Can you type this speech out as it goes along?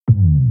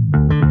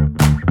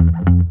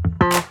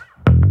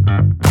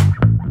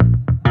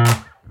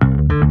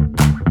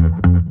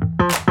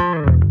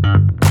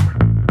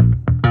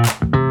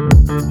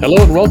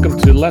Hello and welcome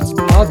to Let's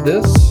Pod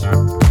This.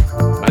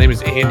 My name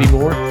is Andy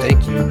Moore.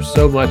 Thank you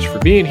so much for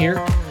being here.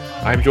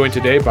 I'm joined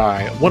today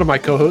by one of my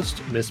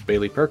co-hosts, Miss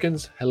Bailey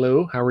Perkins.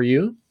 Hello, how are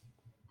you?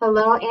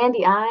 Hello,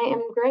 Andy. I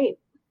am great.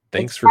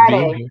 Thanks It's for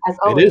Friday, being here. as It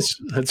always.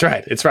 is. That's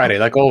right. It's Friday,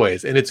 like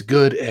always, and it's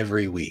good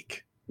every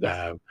week.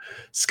 Yes.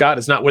 Scott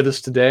is not with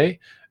us today.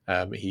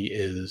 He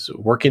is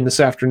working this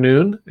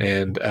afternoon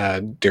and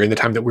during the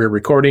time that we're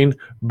recording,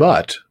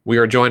 but we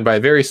are joined by a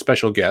very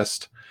special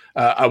guest,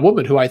 a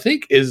woman who I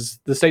think is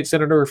the state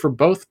senator for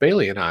both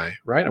Bailey and I,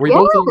 right? Are we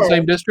both in the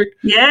same district?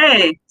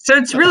 Yay. So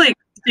it's really a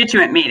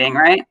constituent meeting,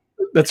 right?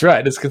 That's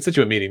right. It's a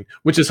constituent meeting,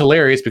 which is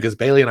hilarious because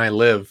Bailey and I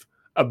live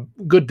a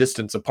good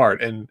distance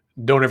apart and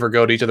don't ever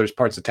go to each other's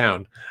parts of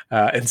town.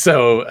 And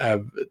so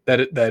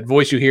that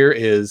voice you hear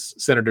is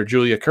Senator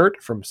Julia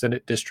Kirt from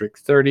Senate District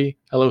 30.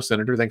 Hello,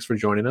 Senator. Thanks for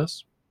joining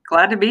us.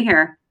 Glad to be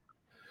here.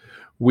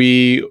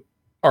 We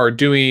are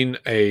doing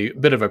a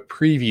bit of a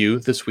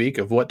preview this week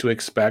of what to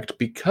expect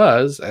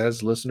because,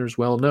 as listeners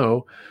well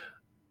know,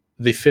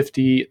 the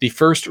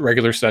first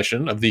regular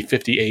session of the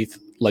 58th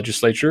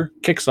legislature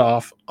kicks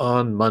off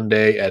on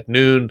Monday at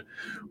noon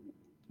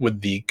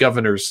with the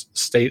governor's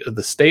State of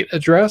the State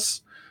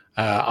address.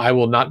 I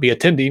will not be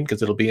attending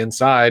because it'll be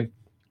inside,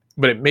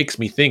 but it makes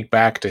me think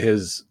back to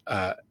his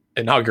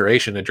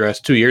inauguration address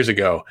 2 years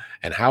ago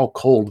and how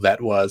cold that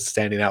was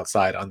standing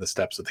outside on the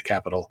steps of the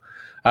Capitol.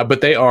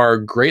 But they are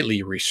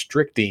greatly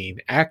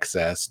restricting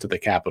access to the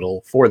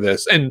Capitol for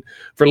this. And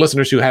for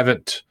listeners who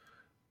haven't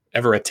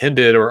ever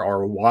attended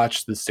or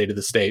watched the State of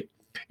the State,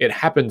 it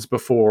happens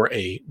before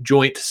a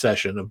joint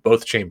session of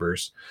both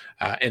chambers.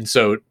 And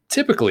so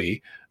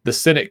typically the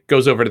Senate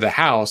goes over to the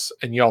House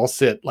and y'all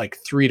sit like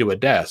three to a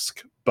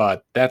desk,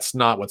 but that's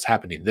not what's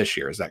happening this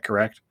year. Is that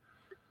correct?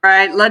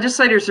 Right.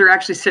 Legislators are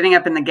actually sitting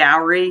up in the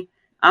gallery.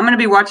 I'm going to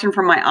be watching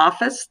from my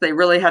office. They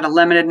really had a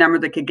limited number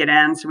that could get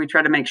in, so we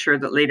try to make sure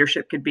that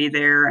leadership could be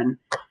there. And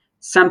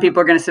some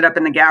people are going to sit up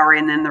in the gallery,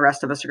 and then the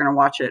rest of us are going to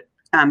watch it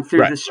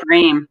through the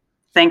stream,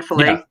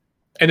 thankfully. Yeah.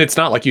 And it's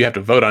not like you have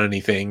to vote on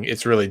anything.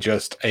 It's really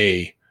just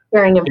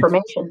sharing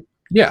information.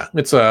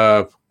 It's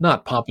a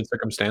not pomp and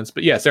circumstance,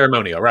 but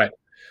ceremonial, right?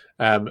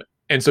 And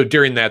so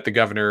during that, the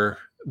governor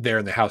there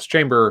in the House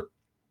chamber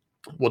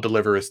will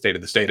deliver a State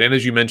of the State. And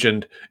as you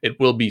mentioned, it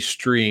will be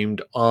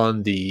streamed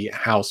on the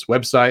House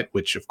website,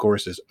 which of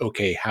course is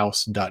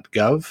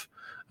okhouse.gov.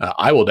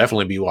 I will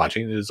definitely be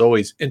watching. It is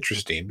always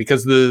interesting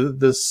because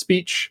the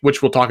speech,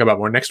 which we'll talk about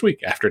more next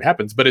week after it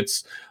happens, but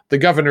it's the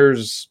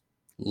governor's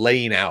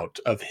laying out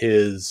of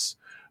his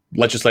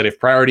legislative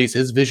priorities,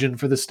 his vision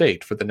for the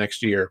state for the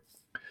next year.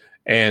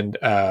 And,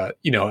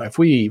 if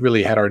we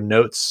really had our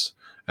notes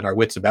and our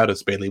wits about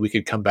us, Bailey, we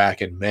could come back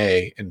in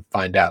May and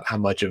find out how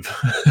much of,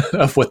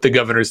 of what the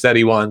governor said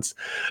he wants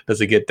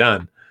does it get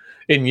done.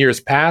 In years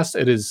past,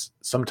 it has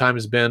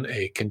sometimes been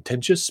a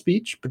contentious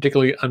speech,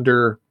 particularly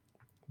under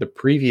the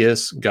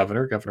previous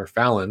governor, Governor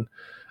Fallin.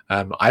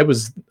 I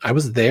was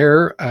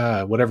there,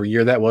 whatever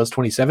year that was,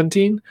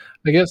 2017,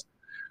 I guess,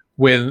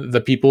 when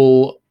the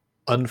people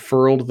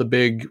unfurled the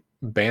big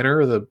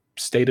banner, the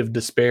State of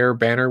Despair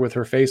banner with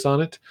her face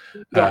on it.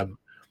 Yeah.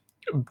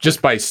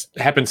 Just by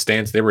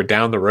happenstance, they were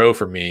down the row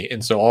from me.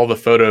 And so all the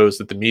photos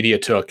that the media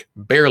took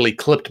barely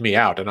clipped me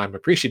out. And I'm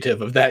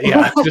appreciative of that.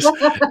 Yeah. Just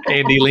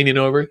Andy leaning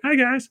over. Hi,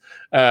 guys.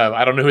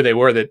 I don't know who they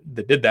were that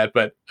did that,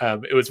 but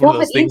it was one of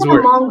those things even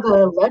where among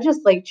the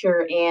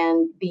legislature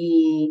and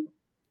the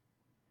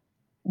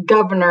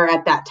governor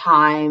at that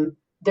time,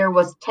 there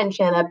was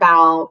tension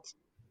about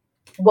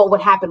what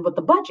would happen with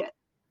the budget.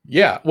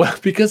 Yeah. Well,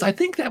 because I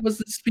think that was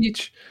the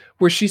speech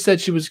where she said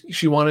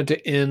she wanted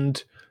to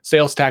end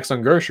sales tax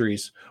on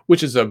groceries,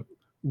 which is a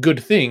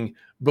good thing,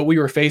 but we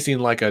were facing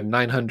like a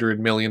 $900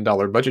 million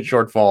budget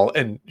shortfall.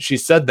 And she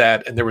said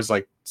that, and there was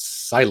like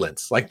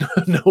silence, like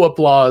no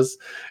applause.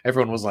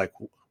 Everyone was like,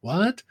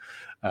 what?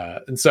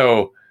 And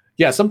so,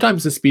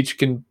 sometimes the speech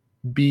can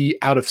be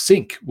out of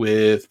sync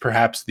with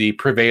perhaps the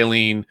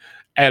prevailing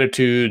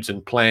attitudes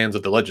and plans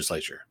of the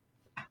legislature.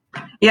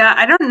 Yeah,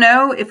 I don't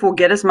know if we'll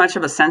get as much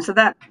of a sense of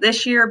that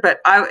this year, but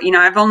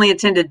I've only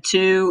attended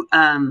two.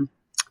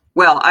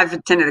 I've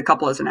attended a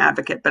couple as an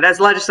advocate, but as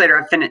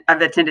legislator,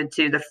 I've attended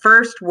two. The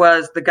first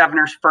was the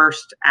governor's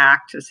first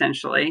act,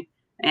 essentially,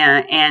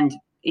 and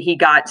he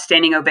got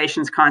standing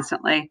ovations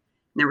constantly. And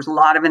there was a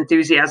lot of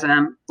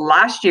enthusiasm.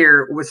 Last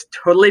year was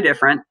totally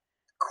different,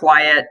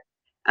 quiet.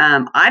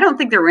 I don't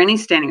think there were any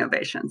standing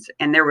ovations,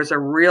 and there was a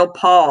real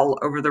pall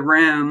over the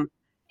room.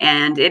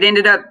 And it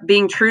ended up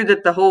being true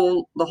that the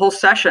whole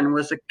session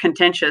was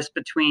contentious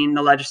between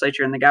the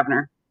legislature and the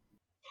governor.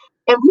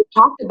 And we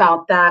talked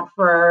about that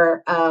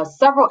for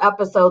several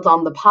episodes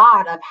on the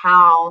pod of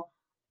how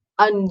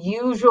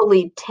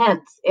unusually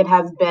tense it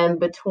has been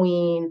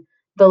between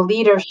the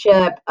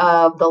leadership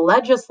of the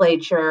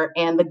legislature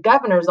and the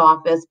governor's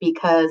office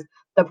because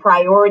the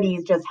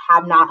priorities just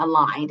have not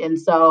aligned.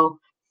 And so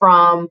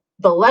from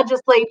the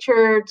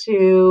legislature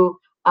to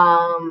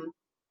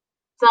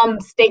some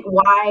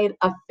statewide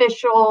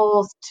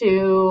officials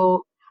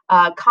to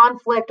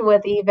conflict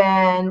with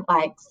even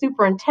like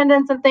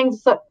superintendents and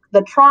things. So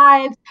the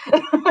tribes,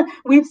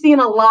 we've seen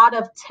a lot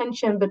of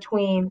tension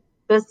between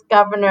this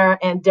governor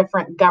and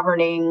different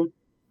governing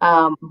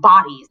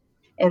bodies.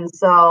 And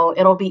so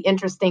it'll be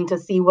interesting to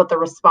see what the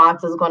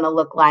response is going to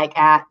look like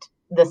at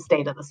the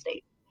state of the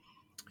state.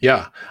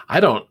 Yeah,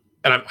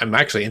 I'm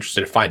actually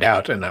interested to find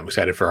out, and I'm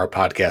excited for our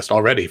podcast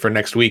already for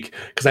next week,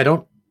 because I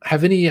don't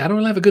really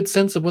have a good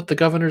sense of what the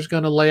governor's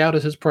going to lay out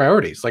as his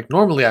priorities. Like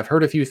normally I've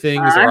heard a few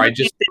things,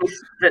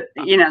 things that,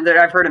 that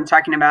I've heard him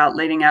talking about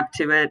leading up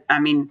to it. I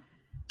mean,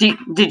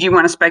 did you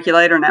want to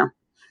speculate or no?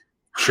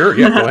 Sure.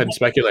 Yeah. Go ahead and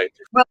speculate.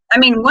 Well, I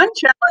mean, one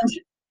challenge,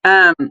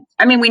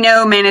 we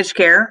know managed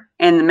care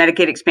and the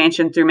Medicaid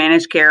expansion through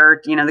managed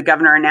care. The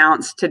governor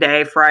announced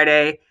today,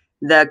 Friday,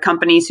 the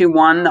companies who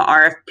won the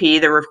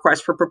RFP, the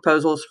request for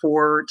proposals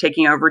for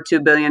taking over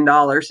 $2 billion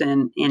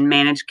in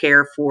managed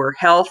care for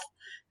health.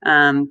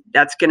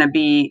 That's going to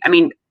be,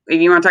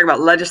 if you want to talk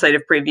about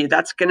legislative preview,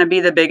 that's going to be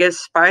the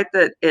biggest fight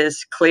that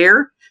is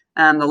clear.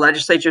 The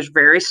legislature is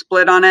very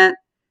split on it.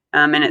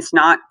 And it's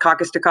not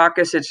caucus to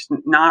caucus. It's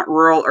not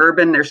rural,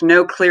 urban. There's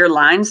no clear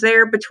lines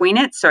there between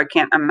it. So I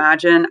can't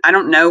imagine. I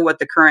don't know what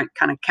the current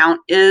kind of count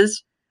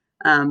is.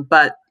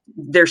 But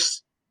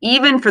there's,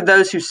 even for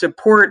those who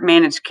support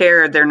managed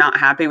care, they're not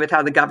happy with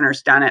how the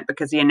governor's done it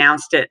because he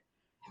announced it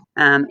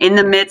in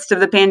the midst of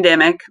the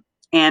pandemic.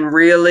 And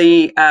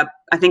really, I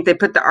think they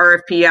put the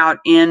RFP out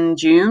in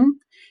June.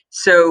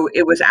 So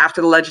it was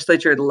after the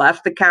legislature had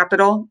left the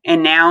Capitol,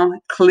 and now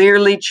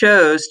clearly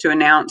chose to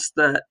announce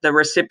the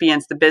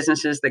recipients, the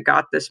businesses that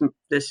got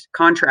this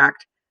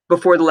contract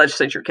before the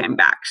legislature came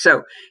back.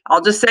 So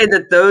I'll just say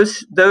that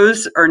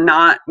those are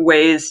not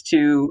ways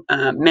to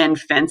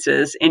mend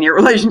fences in your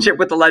relationship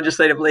with the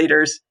legislative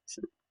leaders.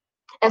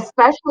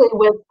 Especially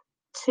with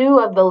two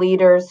of the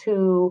leaders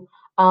who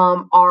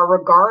are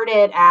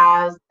regarded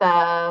as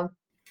the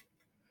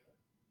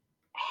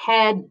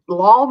head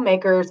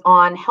lawmakers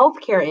on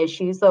healthcare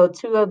issues. So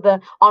two of the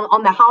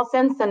on the House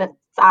and Senate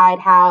side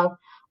have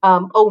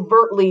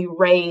overtly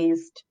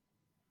raised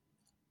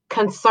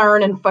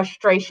concern and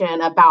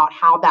frustration about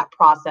how that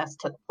process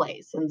took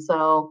place. And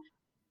so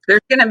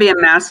there's going to be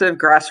a massive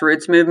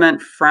grassroots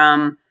movement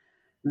from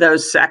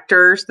those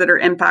sectors that are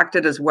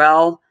impacted as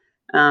well,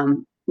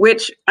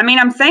 which,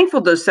 I'm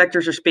thankful those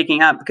sectors are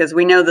speaking up, because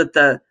we know that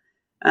the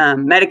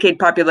Medicaid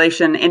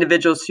population,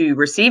 individuals who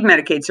receive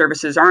Medicaid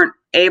services aren't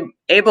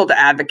able to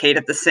advocate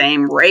at the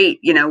same rate.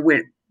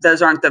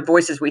 Those aren't the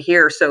voices we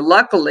hear. So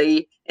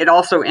luckily, it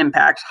also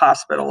impacts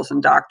hospitals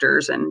and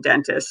doctors and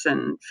dentists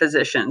and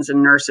physicians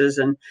and nurses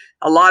and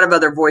a lot of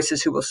other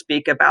voices who will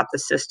speak about the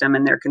system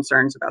and their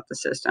concerns about the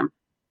system.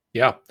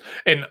 Yeah.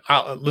 And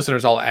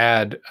listeners, I'll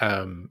add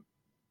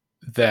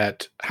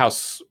that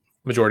House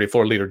Majority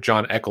Floor Leader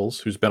John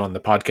Eccles, who's been on the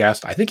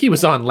podcast, I think he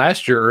was on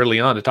last year early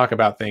on to talk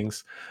about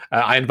things.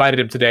 I invited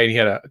him today and he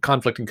had a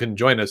conflict and couldn't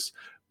join us.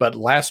 But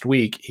last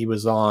week he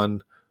was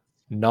on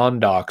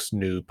Non-Doc's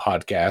new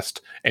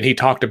podcast, and he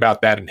talked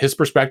about that in his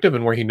perspective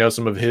and where he knows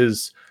some of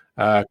his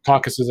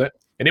caucuses.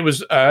 And it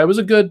was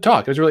a good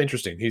talk. It was really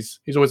interesting. He's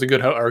always a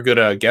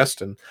good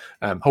guest, and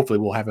hopefully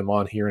we'll have him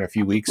on here in a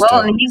few weeks.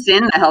 Well, and he's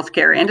in the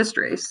healthcare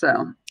industry,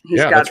 so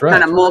he's got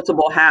kind of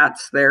multiple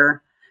hats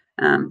there.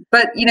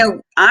 But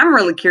I'm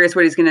really curious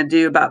what he's going to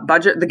do about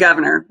budget.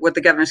 What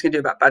the governor's going to do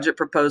about budget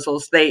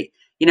proposals.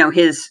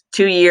 His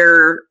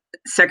 2-year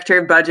Secretary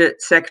of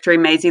Budget, Secretary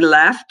Mazie,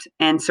 left.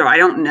 And so I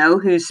don't know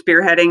who's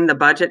spearheading the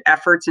budget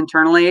efforts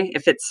internally,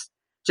 if it's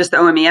just the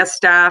OMES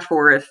staff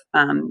or if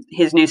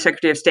his new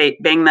Secretary of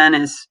State, Bingman,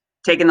 is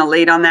taking the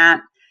lead on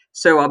that.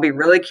 So I'll be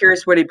really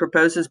curious what he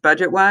proposes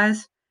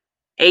budget-wise.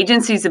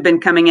 Agencies have been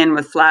coming in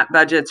with flat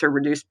budgets or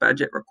reduced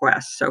budget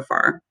requests so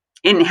far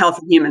in Health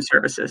and Human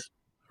Services.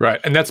 Right.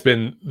 And that's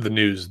been the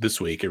news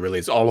this week. It really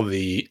is all of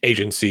the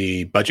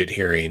agency budget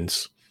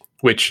hearings,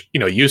 which,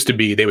 used to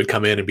be they would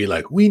come in and be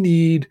like, we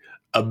need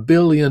 $1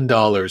 billion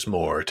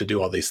more to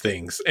do all these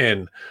things.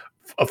 And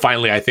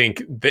finally, I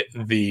think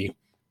the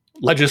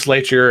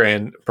legislature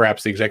and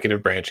perhaps the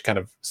executive branch kind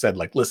of said,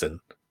 like, listen,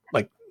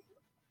 like,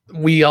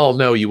 we all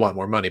know you want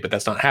more money, but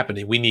that's not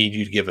happening. We need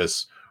you to give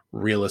us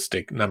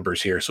realistic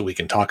numbers here so we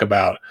can talk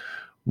about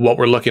what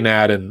we're looking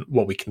at and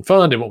what we can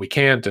fund and what we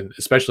can't. And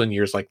especially in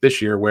years like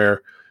this year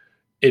where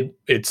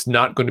it's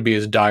not going to be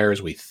as dire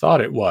as we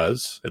thought it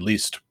was, at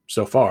least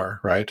so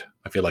far, right?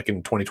 I feel like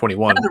in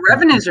 2021. The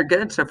revenues are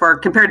good so far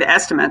compared to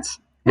estimates.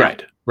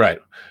 Right.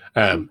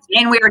 And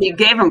we already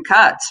gave them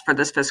cuts for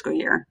this fiscal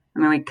year.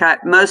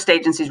 Most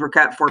agencies were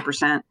cut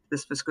 4%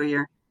 this fiscal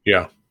year.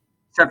 Yeah.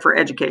 Except for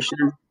education.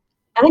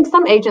 I think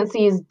some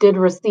agencies did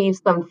receive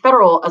some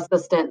federal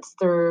assistance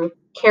through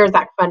CARES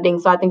Act funding.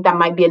 So I think that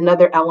might be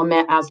another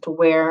element as to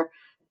where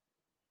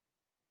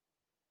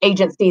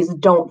agencies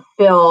don't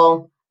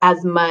feel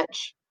as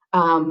much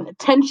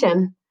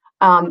tension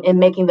in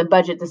making the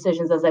budget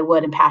decisions as they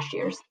would in past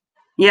years.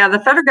 Yeah, the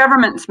federal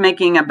government's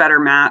making a better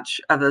match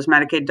of those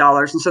Medicaid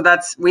dollars. And so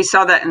we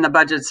saw that in the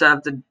budgets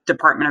of the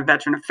Department of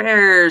Veteran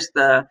Affairs,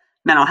 the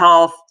mental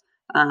health,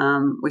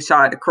 We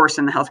saw it, of course,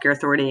 in the Healthcare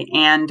Authority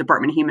and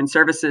Department of Human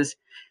Services.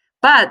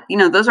 But,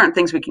 those aren't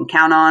things we can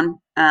count on.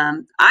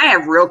 I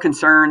have real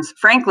concerns.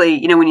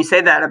 Frankly, when you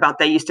say that about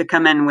they used to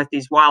come in with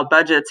these wild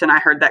budgets, and I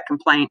heard that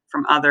complaint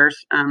from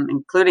others,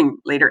 including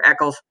Leader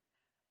Eccles,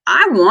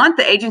 I want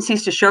the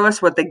agencies to show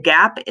us what the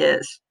gap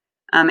is.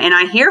 And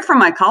I hear from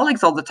my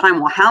colleagues all the time,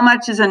 well, how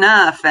much is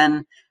enough?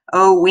 And,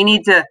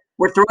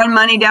 we're throwing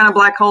money down a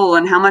black hole,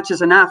 and how much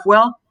is enough?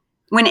 Well,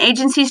 when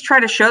agencies try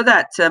to show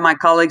that to my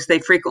colleagues, they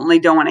frequently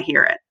don't want to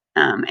hear it.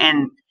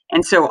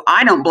 And so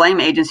I don't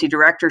blame agency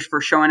directors for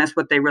showing us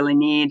what they really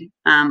need.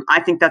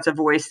 I think that's a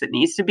voice that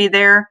needs to be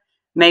there.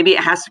 Maybe it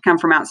has to come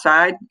from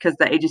outside, because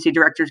the agency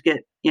directors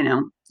get,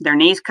 their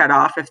knees cut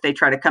off if they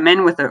try to come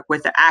in with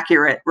an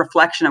accurate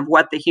reflection of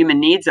what the human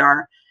needs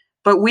are.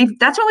 But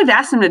that's what we've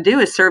asked them to do,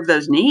 is serve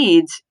those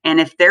needs. And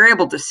if they're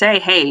able to say,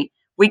 hey,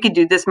 we could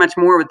do this much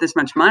more with this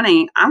much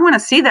money, I want to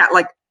see that.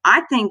 Like,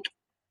 I think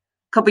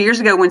a couple of years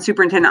ago, when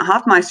Superintendent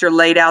Hoffmeister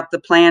laid out the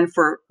plan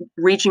for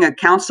reaching a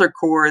counselor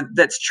corps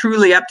that's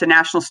truly up to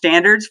national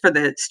standards for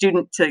the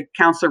student to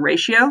counselor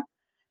ratio,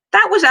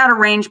 that was out of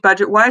range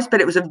budget-wise, but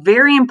it was a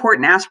very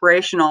important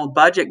aspirational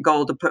budget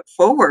goal to put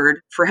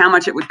forward for how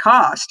much it would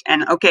cost.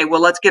 And okay,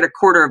 well, let's get a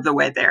quarter of the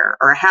way there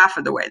or a half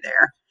of the way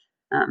there.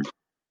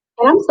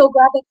 And I'm so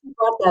glad that you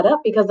brought that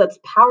up, because that's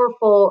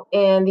powerful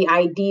in the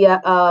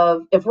idea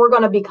of, if we're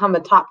going to become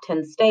a top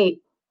 10 state,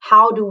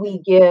 how do we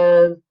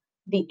give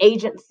the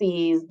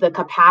agencies the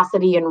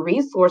capacity and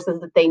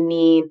resources that they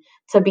need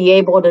to be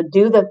able to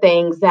do the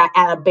things that,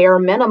 at a bare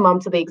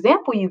minimum, to the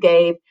example you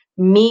gave,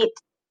 meet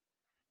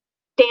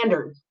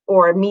standards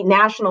or meet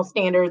national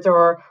standards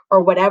or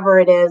whatever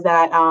it is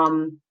that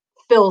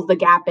fills the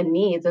gap in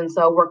needs. And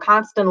so we're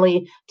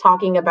constantly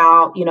talking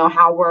about,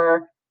 how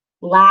we're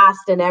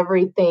last in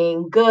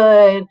everything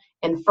good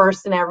and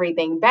first in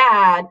everything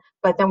bad,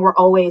 but then we're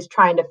always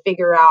trying to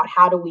figure out,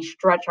 how do we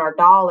stretch our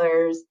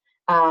dollars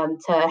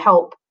to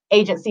help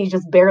agencies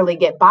just barely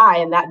get by,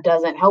 and that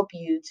doesn't help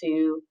you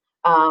to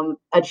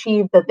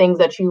achieve the things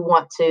that you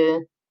want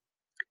to.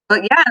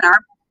 But yeah, and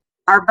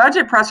our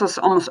budget process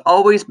almost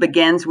always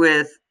begins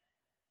with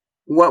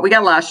what we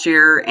got last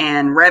year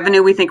and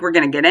revenue we think we're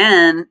going to get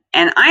in.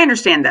 And I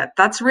understand that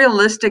that's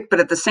realistic, but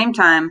at the same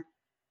time,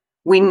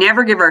 we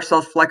never give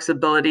ourselves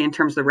flexibility in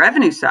terms of the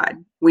revenue side.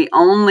 We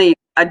only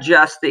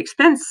adjust the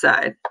expense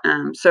side.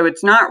 So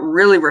it's not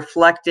really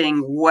reflecting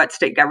what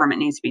state government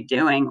needs to be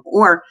doing.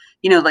 Or,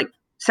 like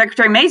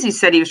Secretary Mazie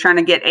said, he was trying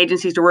to get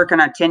agencies to work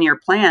on a 10-year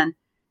plan.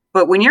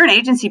 But when you're an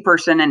agency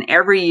person and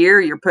every year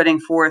you're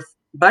putting forth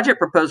budget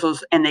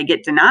proposals and they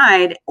get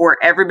denied, or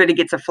everybody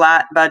gets a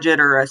flat budget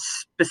or a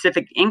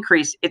specific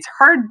increase, it's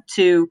hard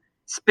to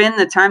spend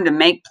the time to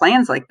make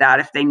plans like that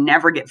if they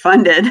never get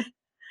funded.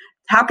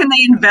 How can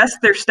they invest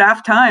their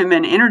staff time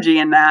and energy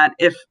in that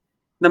if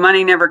the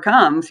money never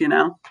comes,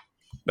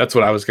 That's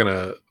what I was going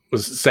to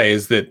say,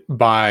 is that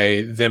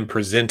by them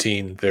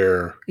presenting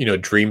their,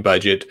 dream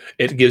budget,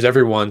 it gives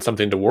everyone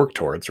something to work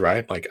towards,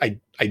 right? Like,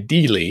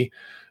 ideally,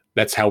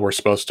 that's how we're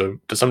supposed to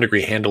some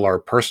degree, handle our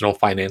personal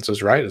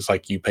finances, right? It's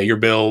like you pay your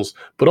bills,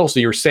 but also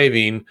you're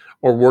saving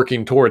or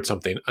working towards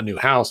something, a new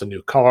house, a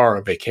new car,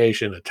 a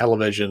vacation, a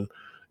television,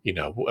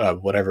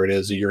 whatever it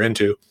is that you're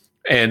into.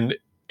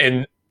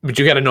 But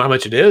you got to know how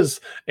much it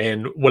is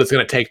and what it's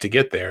going to take to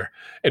get there.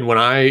 And when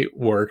I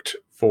worked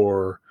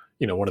for,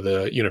 one of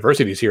the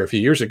universities here a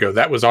few years ago,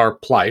 that was our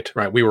plight,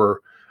 right?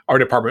 Our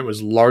department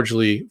was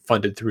largely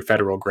funded through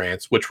federal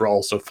grants, which were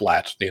also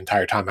flat the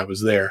entire time I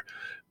was there.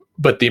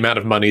 But the amount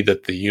of money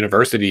that the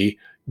university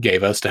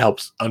gave us to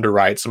help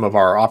underwrite some of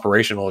our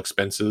operational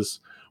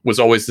expenses was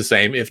always the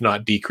same, if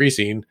not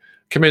decreasing,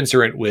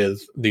 commensurate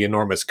with the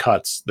enormous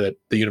cuts that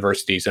the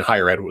universities and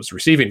higher ed was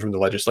receiving from the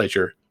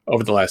legislature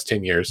over the last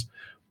 10 years.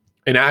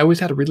 And I always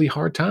had a really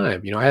hard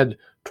time. I had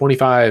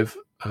 25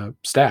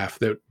 staff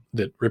that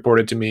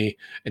reported to me,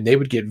 and they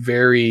would get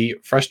very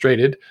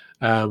frustrated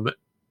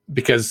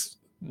because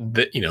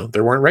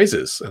there weren't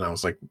raises. And I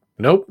was like,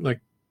 nope,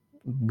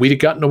 we'd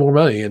got no more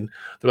money. And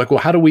they're like,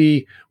 well,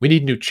 we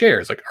need new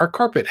chairs. Like, our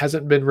carpet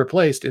hasn't been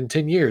replaced in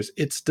 10 years.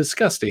 It's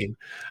disgusting.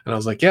 And I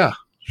was like, yeah,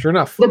 sure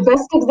enough. The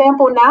best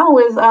example now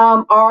is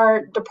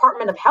our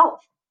Department of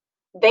Health.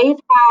 They've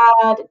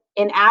had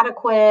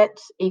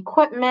inadequate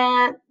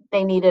equipment.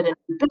 They needed a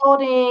new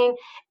building,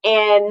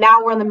 and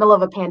now we're in the middle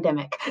of a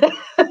pandemic.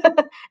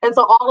 And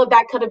so all of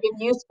that could have been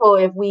useful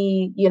if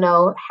we,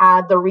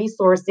 had the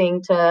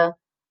resourcing to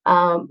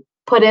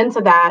put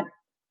into that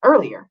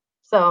earlier.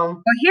 So,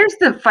 well, here's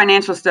the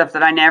financial stuff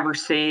that I never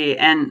see.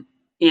 And,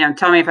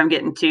 tell me if I'm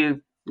getting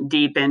too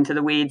deep into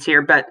the weeds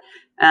here, but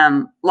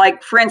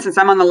like, for instance,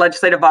 I'm on the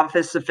Legislative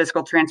Office of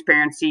Fiscal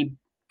Transparency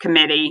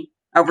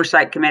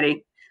Oversight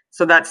Committee.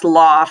 So that's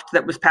LOFT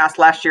that was passed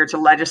last year. It's a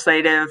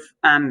legislative,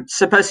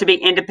 supposed to be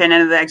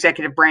independent of the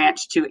executive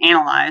branch to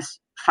analyze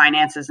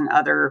finances and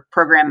other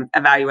program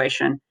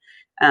evaluation.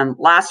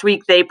 Last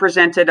week, they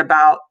presented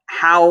about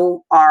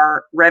how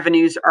our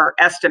revenues are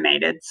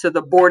estimated. So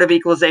the Board of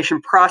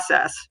Equalization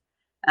process,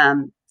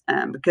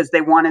 because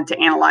they wanted to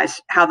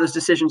analyze how those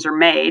decisions are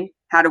made.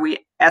 How do we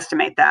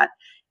estimate that?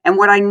 And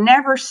what I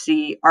never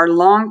see are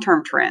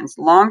long-term trends,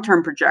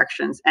 long-term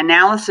projections,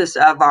 analysis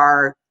of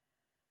our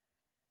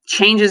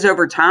changes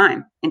over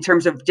time in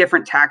terms of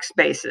different tax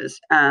bases.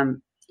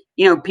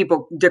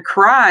 People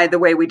decry the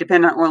way we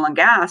depend on oil and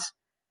gas,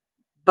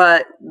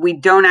 but we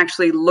don't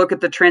actually look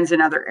at the trends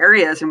in other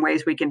areas and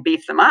ways we can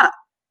beef them up,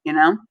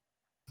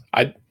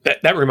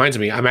 That reminds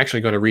me, I'm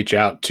actually going to reach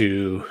out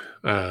to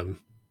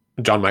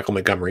John Michael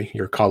Montgomery,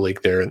 your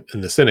colleague there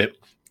in the Senate,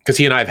 because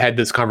he and I have had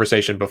this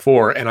conversation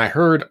before, and I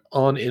heard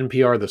on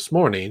NPR this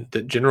morning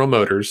that General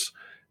Motors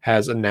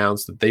has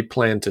announced that they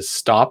plan to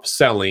stop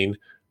selling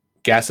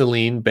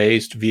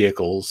gasoline-based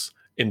vehicles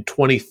in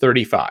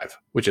 2035,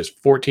 which is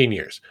 14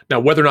 years. Now,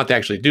 whether or not they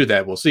actually do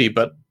that, we'll see,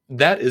 but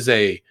that is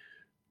a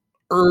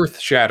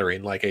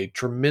earth-shattering, like a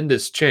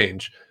tremendous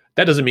change.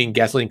 That doesn't mean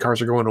gasoline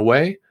cars are going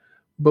away,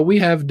 but we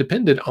have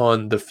depended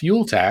on the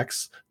fuel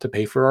tax to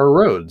pay for our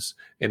roads.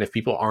 And if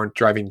people aren't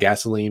driving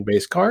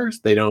gasoline-based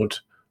cars, they don't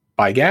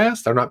buy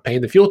gas, they're not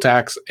paying the fuel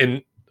tax.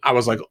 And I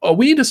was like, oh,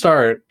 we need to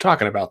start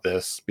talking about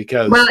this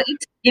because... Well,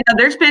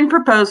 there's been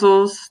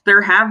proposals.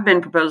 There have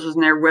been proposals,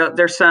 and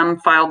there's some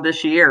filed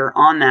this year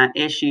on that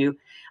issue.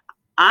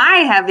 I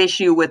have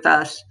issue with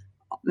us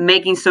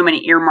making so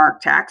many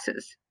earmark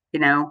taxes.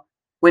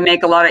 We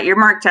make a lot of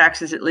earmark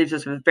taxes. It leaves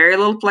us with very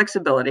little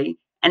flexibility.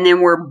 And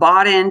then we're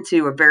bought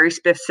into a very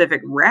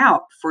specific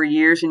route for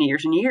years and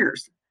years and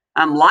years.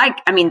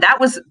 That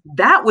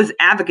was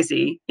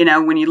advocacy.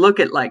 When you look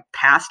at like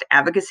past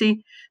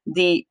advocacy,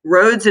 the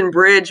roads and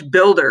bridge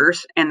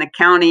builders and the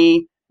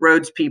county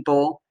roads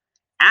people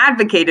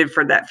advocated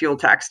for that fuel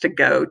tax to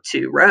go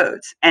to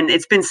roads. And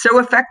it's been so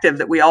effective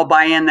that we all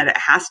buy in that it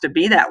has to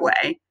be that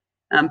way.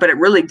 But it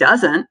really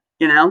doesn't,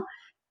 anyway.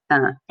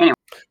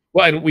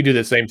 Well, and we do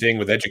the same thing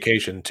with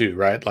education too,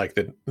 right? Like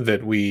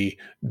that we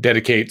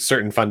dedicate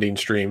certain funding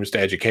streams to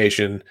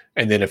education,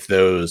 and then if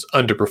those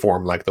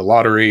underperform, like the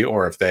lottery,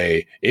 or if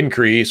they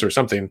increase or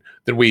something,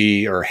 then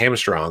we are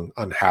hamstrung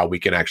on how we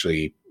can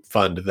actually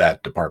fund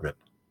that department.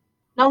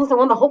 Now, listen,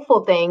 one of the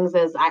hopeful things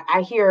is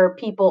I hear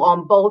people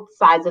on both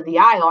sides of the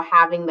aisle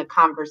having the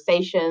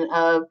conversation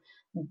of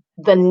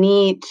the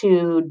need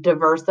to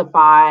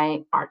diversify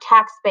our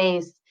tax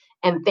base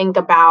and think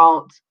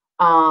about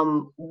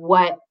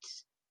what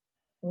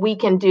we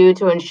can do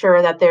to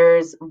ensure that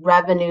there's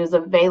revenues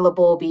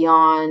available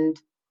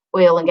beyond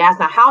oil and gas.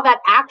 Now, how that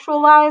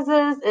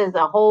actualizes is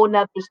a whole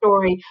nother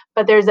story,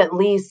 but there's at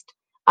least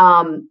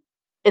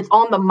it's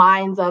on the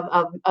minds of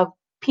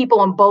people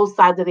on both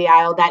sides of the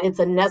aisle that it's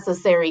a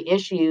necessary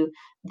issue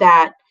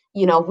that,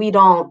 we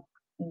don't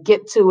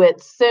get to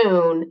it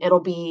soon,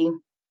 it'll be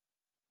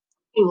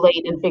too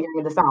late in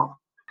figuring this out.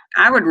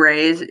 I would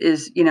raise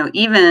is,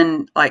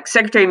 even like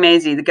Secretary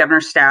Mazie, the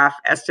governor's staff,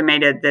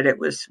 estimated that it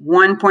was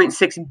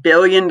 $1.6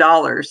 billion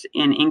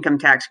in income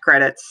tax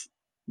credits,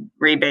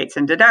 rebates,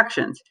 and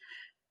deductions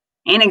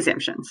and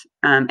exemptions,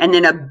 and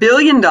then $1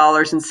 billion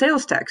in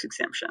sales tax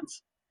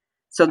exemptions.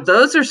 So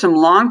those are some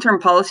long-term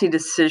policy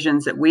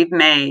decisions that we've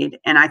made,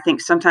 and I think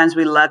sometimes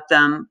we let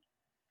them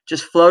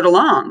just float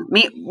along.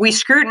 We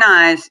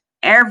scrutinize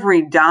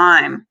every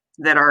dime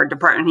that our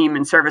Department of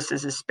Human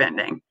Services is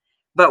spending.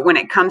 But when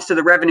it comes to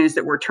the revenues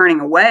that we're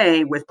turning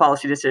away with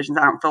policy decisions,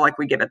 I don't feel like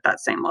we give it that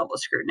same level of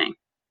scrutiny.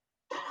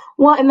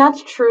 Well, and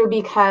that's true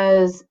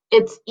because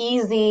it's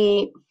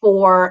easy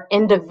for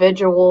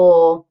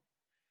individual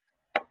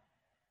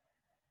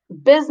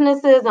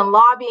businesses and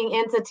lobbying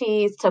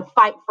entities to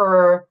fight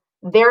for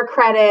their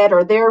credit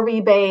or their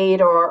rebate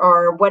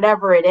or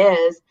whatever it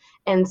is.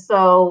 And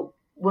so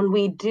when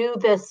we do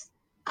this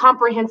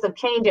comprehensive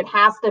change, it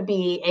has to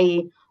be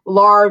a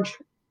large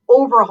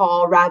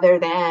overhaul rather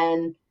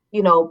than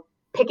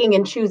picking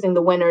and choosing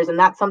the winners. And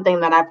that's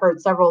something that I've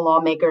heard several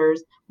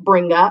lawmakers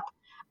bring up,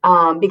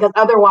 because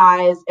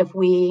otherwise, if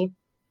we,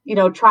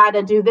 try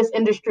to do this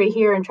industry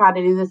here and try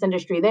to do this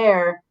industry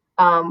there,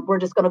 we're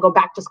just going to go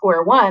back to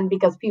square one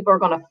because people are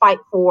going to fight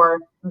for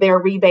their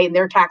rebate and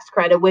their tax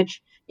credit,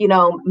 which,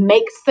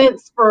 makes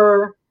sense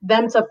for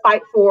them to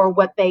fight for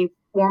what they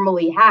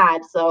formerly had.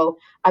 So,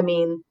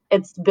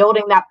 it's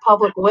building that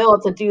public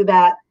will to do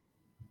that.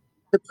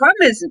 The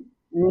problem is,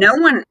 no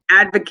one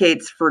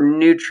advocates for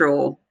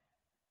neutral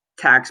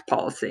tax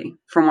policy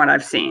from what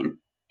I've seen.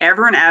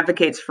 Everyone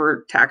advocates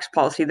for tax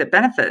policy that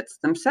benefits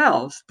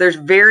themselves. There's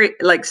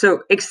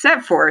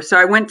except for,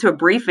 I went to a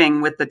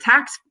briefing with the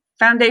Tax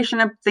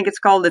Foundation, I think it's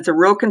called. It's a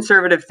real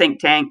conservative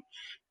think tank.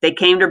 They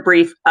came to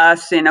brief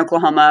us in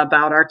Oklahoma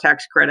about our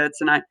tax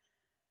credits. And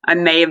I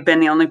may have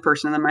been the only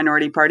person in the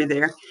minority party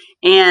there.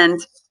 And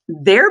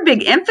their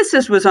big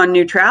emphasis was on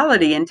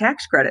neutrality in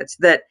tax credits,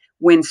 that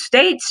when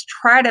states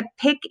try to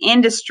pick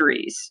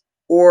industries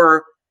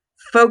or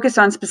focus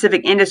on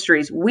specific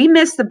industries, we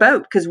miss the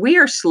boat because we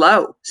are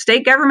slow.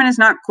 State government is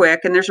not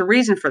quick, and there's a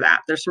reason for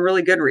that. There's some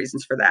really good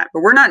reasons for that.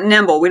 But we're not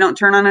nimble. We don't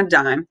turn on a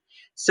dime.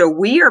 So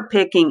we are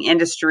picking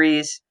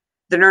industries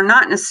that are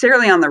not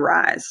necessarily on the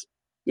rise.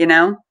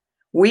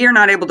 We are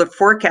not able to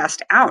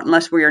forecast out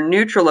unless we are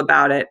neutral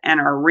about it and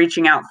are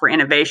reaching out for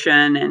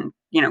innovation and,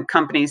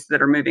 companies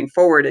that are moving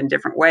forward in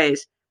different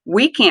ways.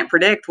 we can't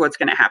predict what's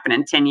going to happen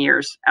in 10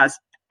 years as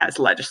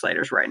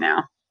legislators right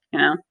now,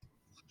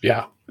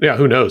 Yeah.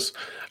 Who knows?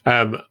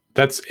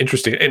 That's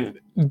interesting. And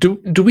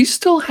do we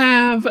still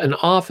have an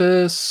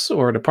office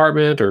or a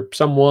department or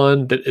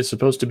someone that is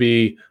supposed to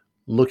be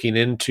looking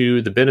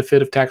into the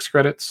benefit of tax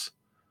credits?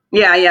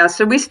 Yeah.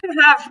 So we still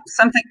have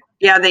something.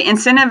 Yeah, the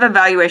Incentive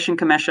Evaluation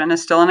Commission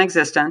is still in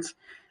existence.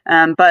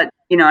 But,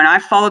 and I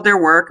followed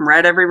their work and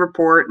read every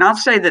report. And I'll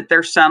say that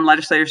there's some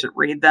legislators that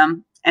read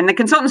them. And the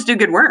consultants do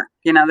good work.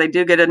 They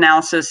do good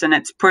analysis, and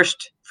it's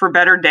pushed for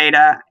better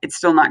data. It's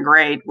still not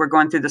great. We're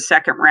going through the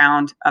second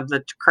round of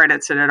the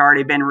credits that had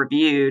already been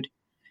reviewed,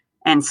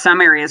 and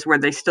some areas where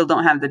they still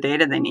don't have the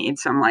data they need.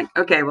 So I'm like,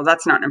 okay, well,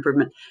 that's not an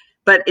improvement.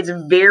 But it's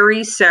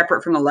very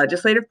separate from the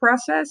legislative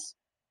process.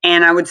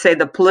 And I would say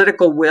the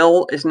political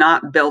will is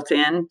not built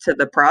into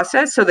the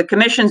process. So the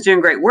commission's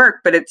doing great work,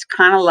 but it's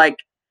kind of like,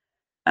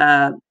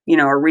 a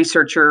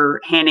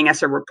researcher handing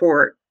us a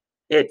report.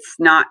 It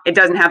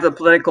doesn't have the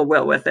political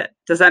will with it.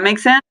 Does that make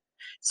sense?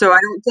 So I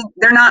don't think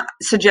they're not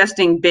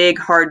suggesting big,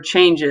 hard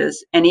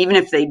changes. And even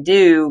if they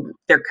do,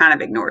 they're kind of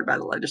ignored by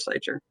the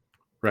legislature.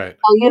 Right.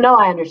 Oh,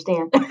 I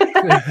understand.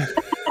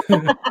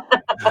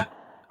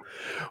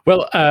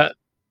 Well,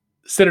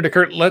 Senator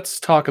Kurt, let's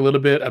talk a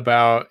little bit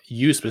about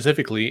you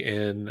specifically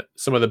in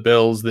some of the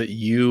bills that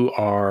you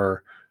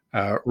are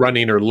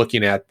running or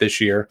looking at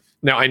this year.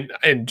 Now,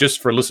 and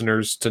just for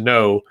listeners to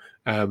know,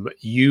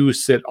 you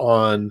sit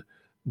on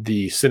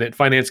the Senate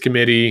Finance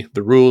Committee,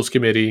 the Rules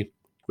Committee,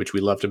 which we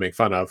love to make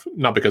fun of,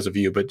 not because of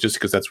you, but just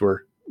because that's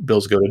where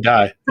bills go to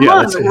die.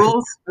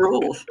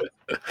 Rules.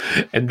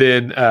 And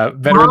then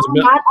veterans.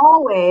 No, not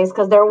always,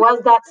 because there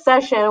was that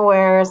session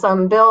where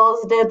some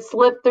bills did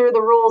slip through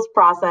the rules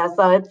process.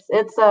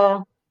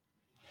 So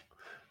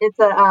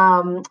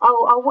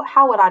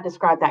how would I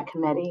describe that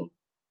committee?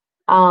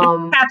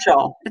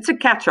 Catch-all. It's a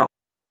catch-all.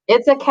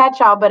 It's a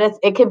catch-all, but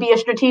it could be a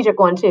strategic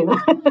one too.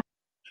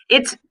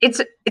 It's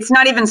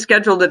not even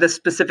scheduled at a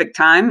specific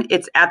time.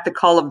 It's at the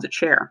call of the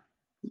chair,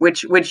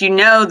 which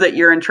that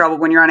you're in trouble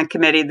when you're on a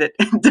committee that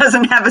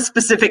doesn't have a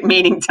specific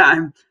meeting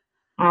time.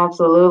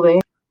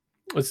 Absolutely.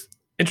 It's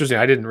interesting.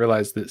 I didn't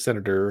realize that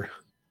Senator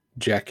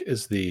Jack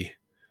is the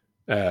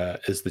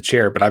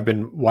chair, but I've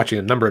been watching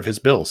a number of his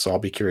bills, so I'll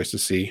be curious to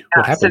see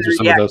what happens with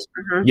some of those.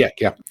 Mm-hmm.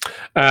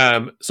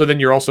 Yeah. So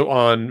then you're also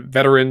on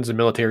Veterans and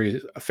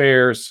Military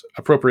Affairs,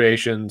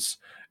 Appropriations,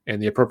 and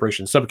the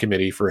Appropriations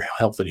Subcommittee for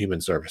Health and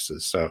Human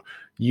Services. So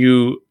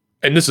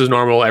and this is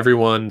normal,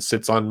 everyone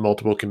sits on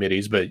multiple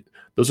committees, but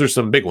those are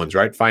some big ones,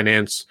 right?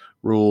 Finance,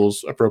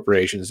 Rules,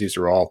 Appropriations, these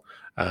are all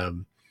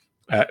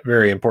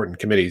very important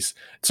committees.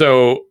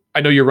 So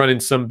I know you're running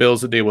some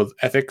bills that deal with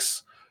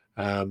ethics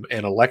and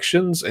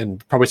elections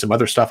and probably some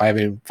other stuff I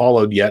haven't even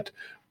followed yet.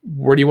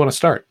 Where do you want to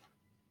start?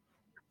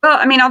 Well,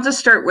 I'll just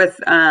start with,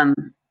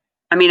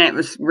 it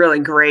was really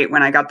great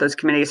when I got those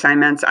committee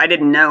assignments. I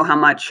didn't know how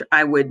much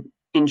I would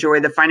enjoy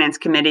the Finance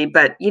Committee,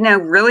 but,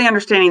 really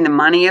understanding the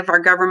money of our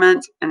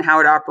government and how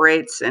it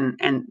operates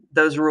and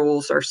those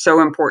rules are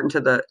so important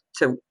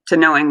to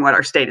knowing what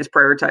our state is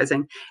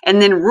prioritizing.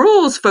 And then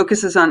Rules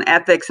focuses on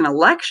ethics and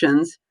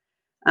elections,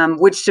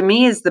 which to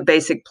me is the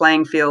basic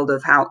playing field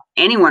of how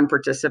anyone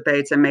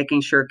participates and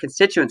making sure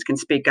constituents can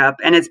speak up.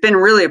 And it's been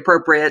really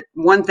appropriate.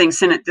 One thing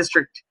Senate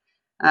District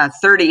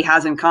 30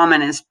 has in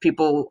common is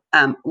people,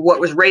 what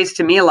was raised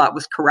to me a lot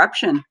was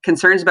corruption,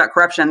 concerns about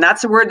corruption.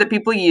 That's a word that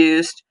people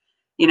used.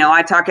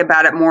 I talk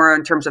about it more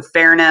in terms of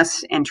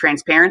fairness and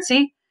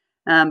transparency.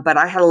 But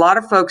I had a lot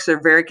of folks that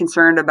are very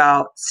concerned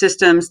about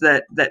systems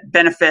that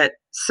benefit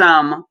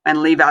some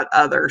and leave out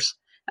others.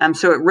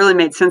 So it really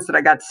made sense that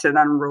I got to sit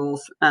on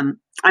Rules. I'm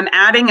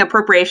adding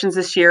appropriations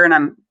this year, and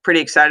I'm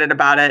pretty excited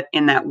about it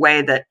in that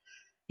way that,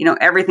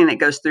 everything that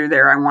goes through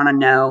there, I want to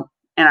know,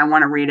 and I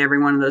want to read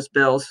every one of those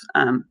bills.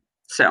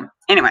 So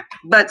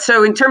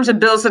in terms of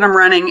bills that I'm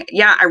running,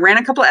 I ran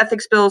a couple of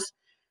ethics bills.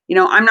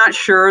 I'm not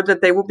sure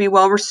that they will be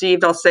well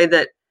received. I'll say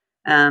that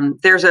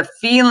there's a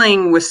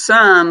feeling with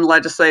some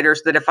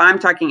legislators that if I'm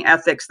talking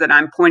ethics, that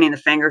I'm pointing the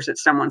fingers at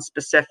someone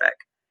specific.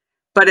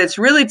 But it's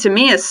really, to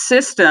me, a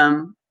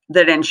system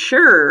that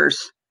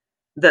ensures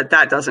that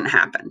doesn't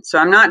happen. So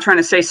I'm not trying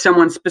to say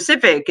someone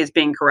specific is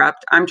being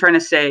corrupt. I'm trying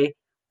to say,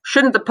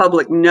 shouldn't the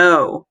public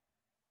know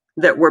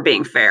that we're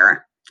being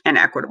fair and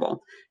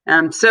equitable?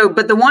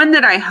 But the one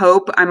that I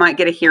hope I might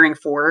get a hearing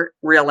for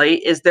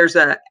really is there's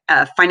a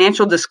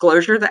financial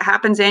disclosure that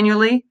happens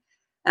annually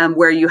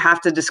where you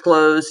have to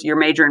disclose your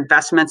major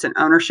investments and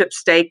ownership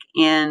stake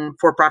in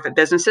for-profit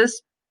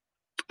businesses.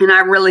 And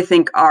I really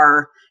think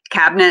our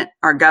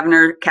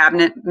governor,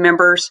 cabinet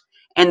members,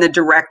 and the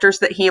directors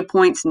that he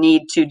appoints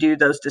need to do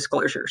those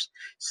disclosures.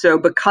 So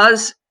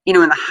because, in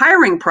the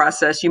hiring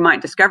process, you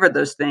might discover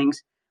those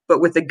things,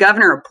 but with the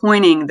governor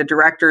appointing the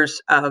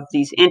directors of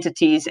these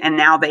entities, and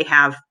now they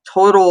have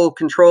total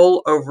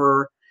control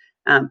over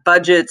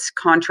budgets,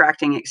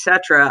 contracting, et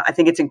cetera, I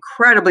think it's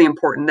incredibly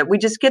important that we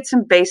just get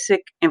some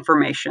basic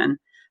information.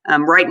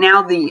 Right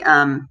now,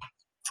 the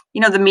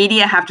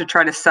media have to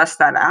try to suss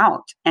that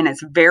out, and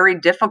it's very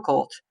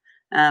difficult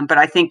But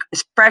I think,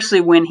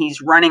 especially when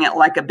he's running it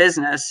like a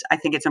business, I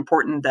think it's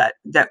important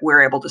that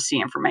we're able to see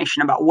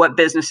information about what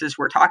businesses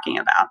we're talking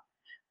about.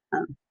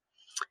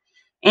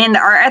 And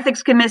our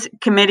ethics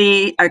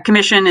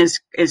commission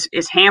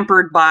is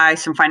hampered by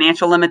some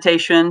financial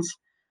limitations,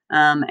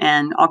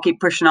 and I'll keep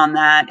pushing on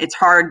that. It's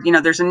hard,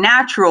 there's a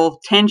natural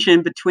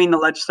tension between the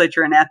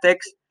legislature and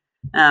ethics,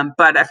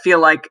 but I feel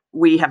like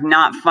we have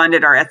not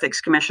funded our ethics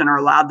commission or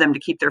allowed them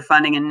to keep their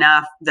funding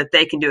enough that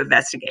they can do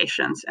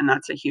investigations, and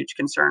that's a huge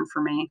concern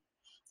for me.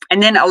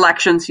 And then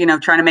elections,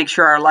 trying to make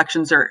sure our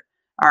elections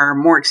are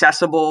more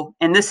accessible.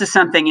 And this is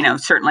something,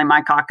 certainly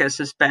my caucus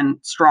has been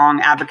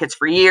strong advocates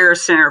for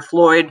years. Senator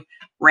Floyd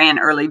ran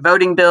early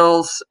voting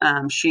bills.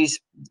 She's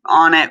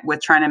on it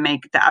with trying to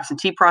make the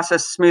absentee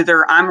process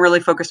smoother. I'm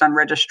really focused on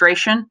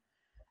registration.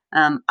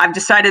 I've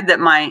decided that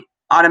my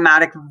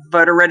automatic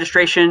voter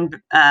registration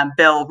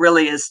bill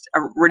really is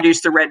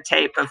reduce the red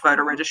tape of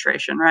voter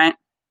registration, right?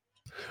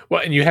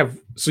 Well, and you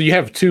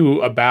have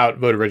two about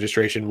voter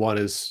registration. One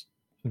is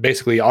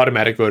basically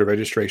automatic voter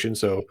registration.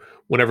 So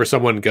whenever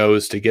someone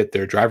goes to get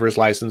their driver's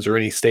license or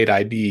any state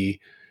ID,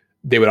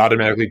 they would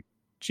automatically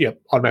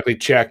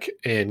check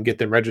and get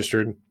them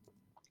registered.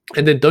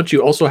 And then don't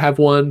you also have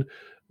one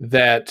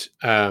that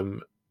my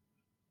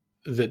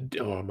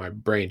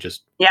brain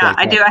just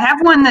I do. I have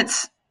one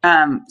that's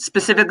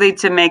specifically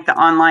to make the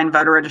online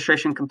voter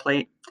registration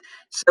complete.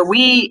 So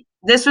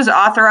this was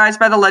authorized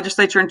by the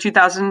legislature in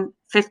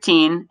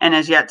 2015 and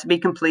is yet to be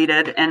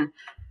completed. And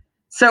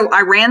so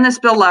I ran this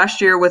bill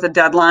last year with a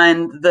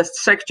deadline. The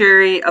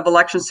Secretary of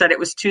Elections said it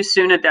was too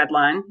soon a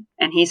deadline,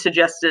 and he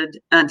suggested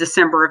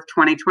December of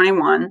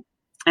 2021,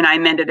 and I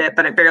amended it,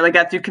 but it barely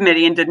got through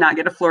committee and did not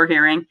get a floor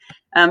hearing.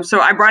 So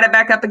I brought it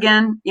back up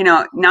again.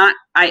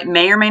 I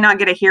may or may not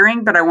get a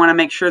hearing, but I want to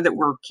make sure that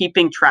we're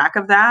keeping track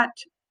of that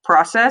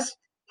process.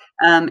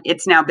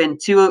 It's now been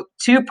two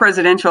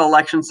presidential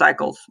election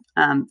cycles.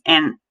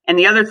 And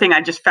the other thing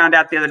I just found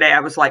out the other day, I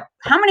was like,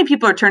 how many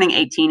people are turning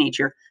 18 each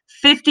year?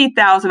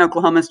 50,000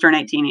 Oklahomans turn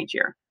 18 each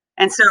year.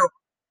 And so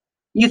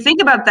you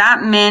think about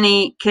that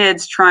many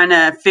kids trying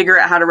to figure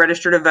out how to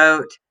register to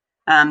vote.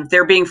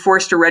 They're being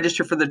forced to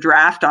register for the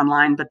draft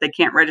online, but they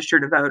can't register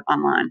to vote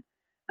online.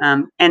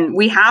 And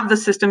we have the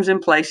systems in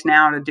place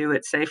now to do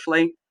it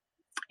safely.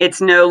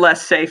 It's no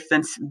less safe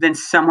than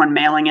someone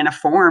mailing in a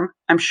form.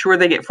 I'm sure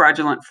they get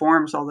fraudulent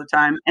forms all the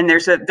time. And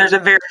there's a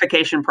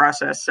verification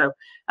process. So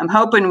I'm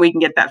hoping we can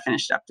get that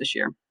finished up this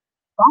year.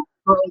 That's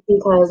great,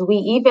 because we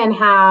even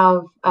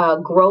have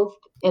growth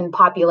in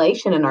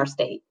population in our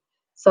state.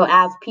 So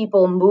as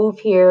people move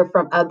here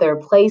from other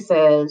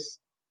places,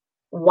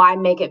 why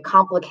make it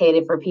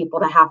complicated for people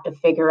to have to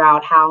figure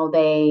out how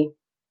they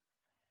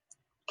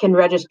can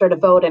register to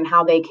vote and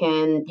how they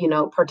can,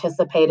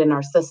 participate in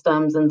our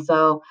systems? And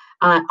so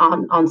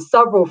on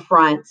several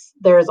fronts,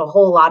 there's a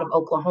whole lot of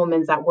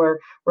Oklahomans that we're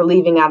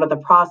leaving out of the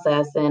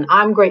process. And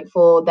I'm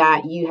grateful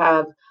that you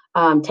have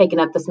taken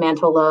up this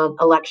mantle of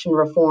election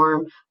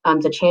reform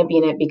to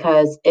champion it,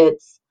 because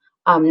it's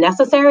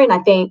necessary. And I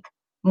think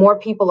more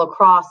people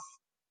across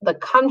the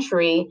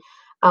country,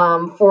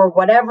 for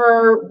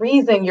whatever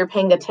reason you're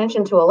paying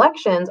attention to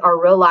elections, are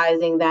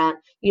realizing that,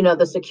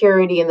 the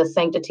security and the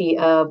sanctity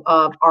of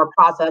our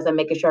process and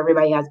making sure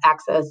everybody has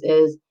access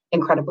is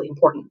incredibly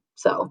important.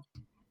 So,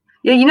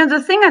 yeah,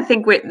 the thing I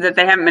think that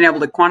they haven't been able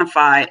to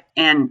quantify,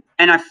 and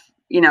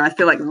I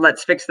feel like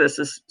Let's Fix This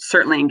is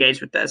certainly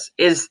engaged with this,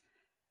 is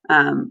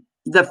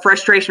the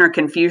frustration or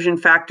confusion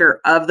factor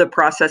of the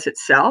process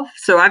itself.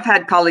 So I've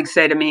had colleagues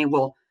say to me,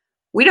 well,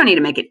 we don't need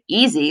to make it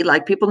easy.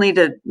 Like, people need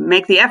to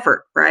make the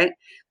effort, right?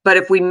 But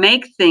if we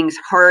make things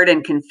hard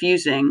and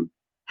confusing,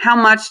 how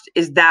much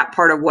is that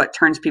part of what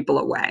turns people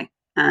away?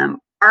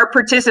 Our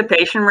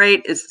participation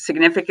rate is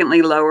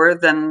significantly lower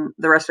than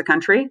the rest of the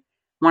country,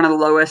 one of the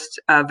lowest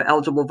of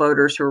eligible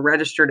voters who are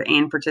registered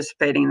and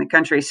participating in the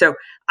country. So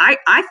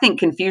I think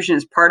confusion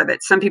is part of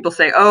it. Some people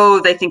say,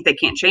 oh, they think they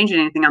can't change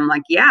anything. I'm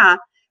like, yeah,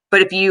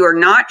 but if you are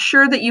not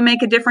sure that you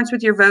make a difference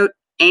with your vote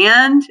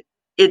and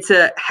it's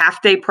a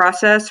half-day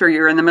process or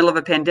you're in the middle of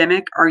a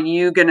pandemic, are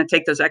you going to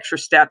take those extra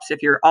steps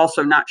if you're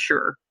also not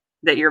sure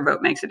that your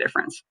vote makes a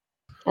difference?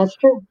 That's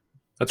true.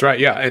 That's right.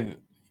 Yeah. And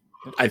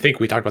I think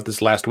we talked about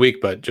this last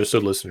week, but just so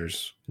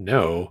listeners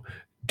know,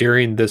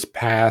 during this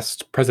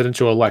past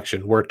presidential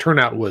election, where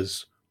turnout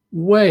was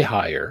way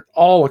higher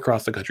all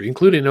across the country,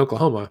 including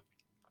Oklahoma,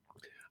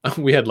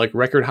 we had like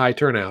record high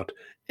turnout,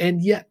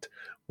 and yet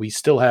we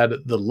still had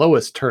the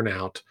lowest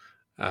turnout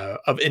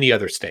of any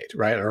other state,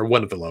 right? Or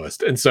one of the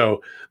lowest. And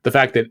so the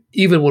fact that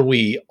even when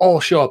we all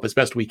show up as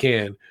best we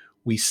can,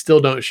 we still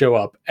don't show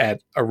up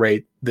at a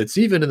rate that's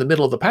even in the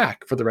middle of the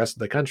pack for the rest of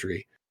the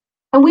country.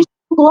 And we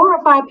should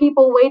glorify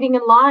people waiting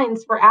in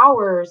lines for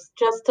hours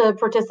just to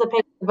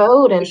participate in the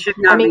vote. And we should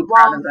not be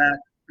proud of that.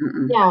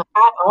 Yeah,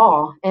 at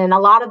all. And a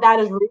lot of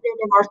that is rooted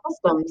in our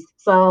systems.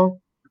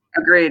 So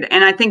agreed.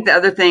 And I think the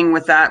other thing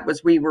with that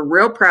was we were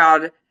real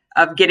proud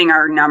of getting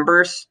our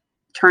numbers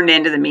turned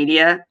into the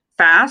media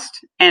fast.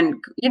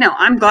 And,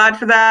 I'm glad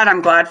for that.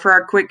 I'm glad for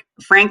our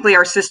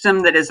our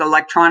system that is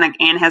electronic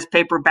and has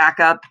paper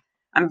backup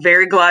I'm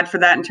very glad for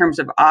that in terms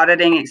of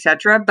auditing, et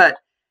cetera. But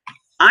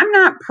I'm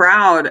not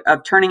proud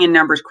of turning in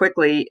numbers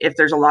quickly if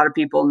there's a lot of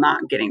people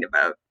not getting to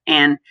vote.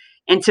 And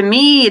to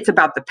me, it's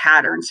about the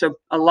pattern. So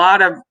a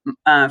lot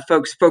of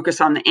folks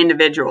focus on the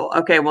individual.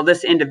 Okay, well,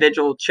 this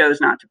individual chose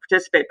not to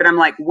participate. But I'm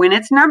like, when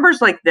it's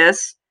numbers like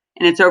this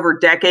and it's over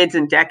decades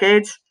and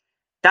decades,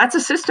 that's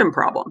a system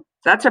problem.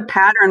 That's a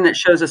pattern that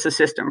shows us a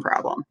system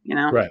problem,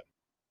 Right.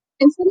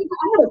 And so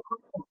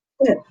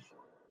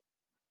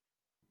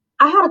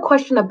I had a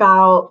question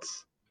about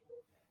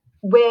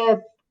with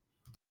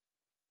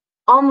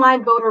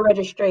online voter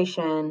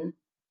registration,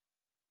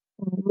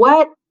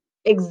 what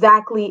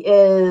exactly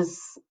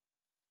is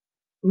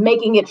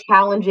making it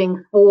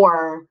challenging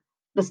for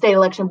the state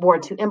election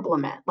board to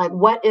implement? Like,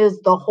 what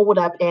is the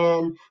holdup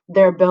in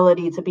their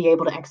ability to be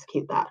able to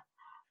execute that?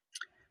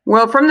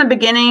 Well, from the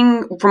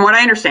beginning, from what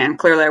I understand,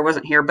 clearly I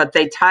wasn't here, but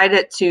they tied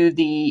it to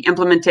the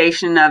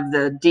implementation of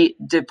the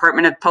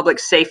Department of Public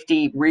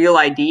Safety Real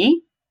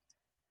ID.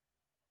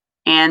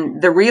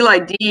 And the Real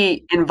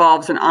ID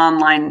involves an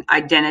online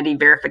identity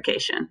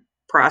verification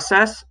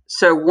process.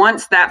 So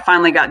once that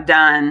finally got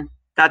done,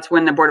 that's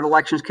when the Board of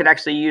Elections could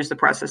actually use the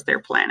process they're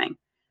planning.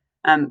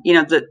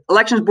 The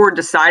Elections Board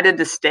decided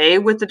to stay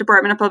with the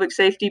Department of Public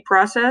Safety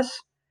process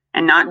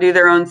and not do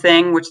their own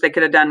thing, which they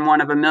could have done one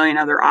of a million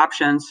other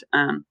options.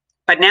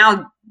 But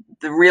now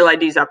the Real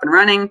ID is up and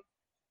running,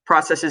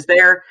 process is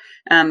there.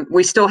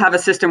 We still have a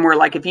system where,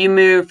 like, if you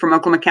move from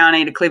Oklahoma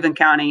County to Cleveland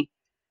County,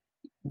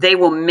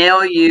 they'll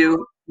mail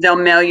you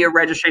a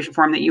registration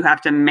form that you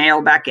have to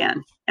mail back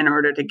in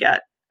order to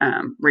get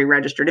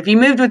re-registered. If you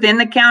moved within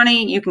the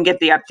county, you can get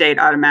the update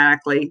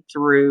automatically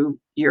through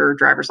your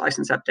driver's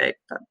license update.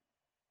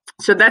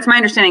 So that's my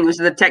understanding, was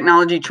the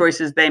technology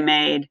choices they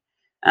made.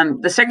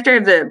 The Secretary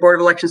of the Board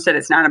of Elections said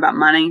it's not about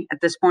money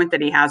at this point,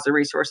 that he has the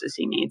resources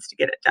he needs to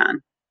get it done.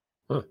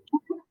 Huh.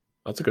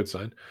 That's a good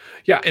sign.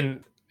 Yeah,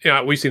 and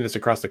we've seen this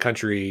across the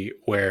country,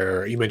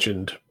 where you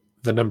mentioned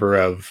the number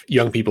of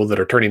young people that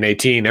are turning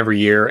 18 every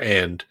year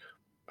and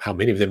how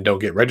many of them don't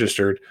get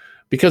registered,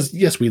 because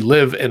yes, we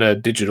live in a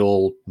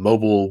digital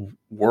mobile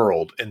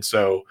world. And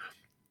so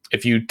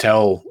if you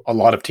tell a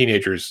lot of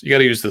teenagers, you got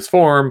to use this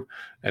form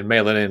and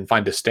mail it in,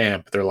 find a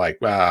stamp, they're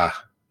like,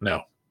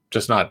 no,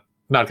 just not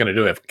going to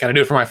do it. Can I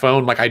do it from my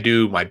phone? Like I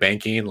do my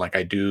banking, like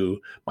I do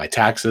my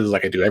taxes,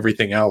 like I do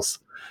everything else.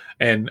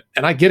 And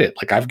I get it.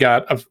 Like I've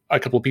got a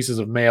couple of pieces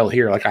of mail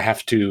here. Like I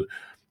have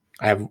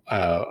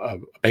a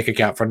bank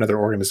account for another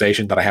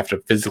organization that I have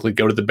to physically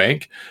go to the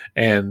bank.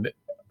 And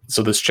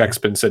so this check's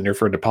been sitting here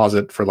for a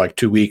deposit for like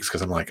 2 weeks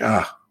because I'm like,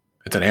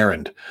 it's an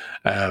errand.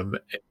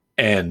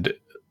 And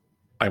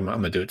I'm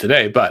going to do it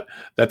today. But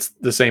that's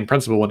the same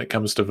principle when it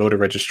comes to voter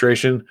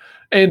registration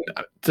and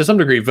to some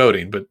degree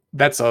voting. But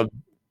that's a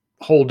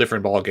whole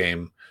different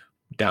ballgame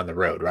down the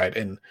road, right?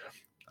 And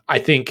I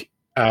think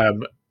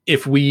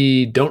if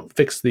we don't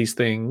fix these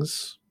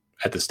things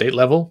at the state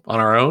level on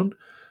our own,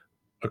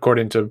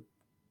 according to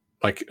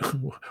like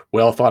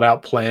well thought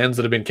out plans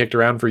that have been kicked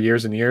around for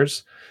years and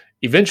years,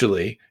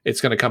 eventually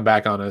it's going to come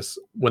back on us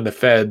when the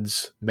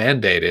feds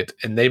mandate it,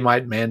 and they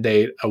might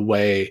mandate a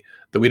way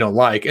that we don't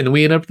like. And then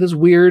we end up with this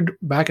weird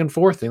back and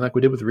forth thing like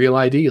we did with Real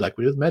ID, like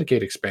we did with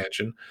Medicaid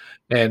expansion.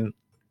 And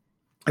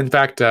in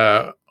fact,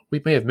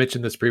 we may have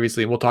mentioned this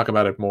previously, and we'll talk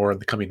about it more in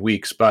the coming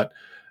weeks, but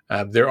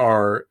there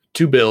are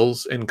two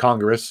bills in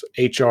Congress,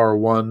 HR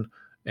 1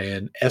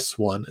 and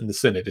S1 in the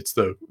Senate.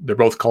 They're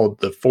both called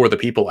the For the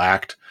People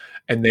Act,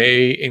 and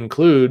they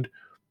include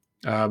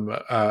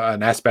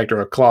an aspect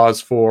or a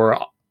clause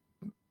for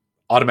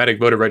automatic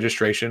voter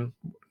registration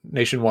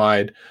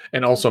nationwide,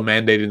 and also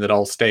mandating that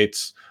all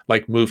states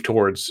like move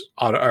towards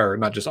or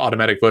not just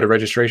automatic voter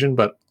registration,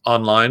 but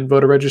online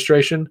voter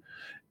registration,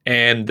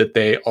 and that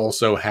they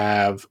also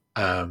have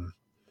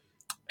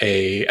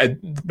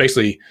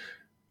basically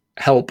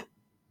help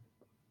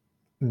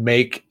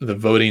make the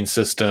voting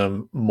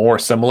system more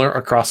similar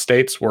across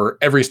states, where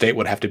every state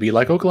would have to be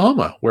like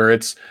Oklahoma, where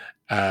it's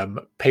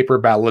paper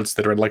ballots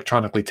that are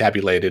electronically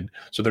tabulated.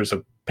 So there's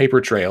a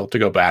paper trail to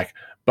go back,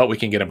 but we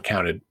can get them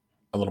counted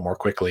a little more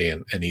quickly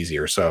and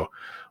easier. So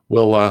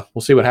we'll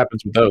see what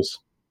happens with those.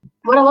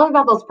 What I love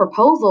about those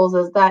proposals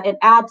is that it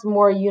adds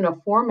more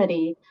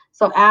uniformity.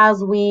 So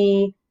as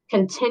we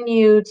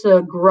continue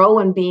to grow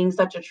in being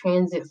such a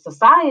transit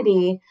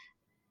society,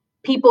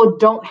 people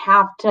don't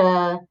have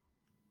to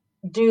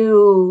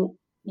do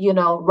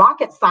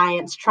rocket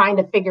science trying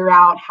to figure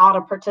out how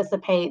to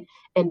participate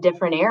in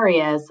different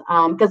areas,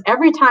 because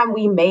every time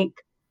we make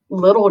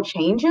little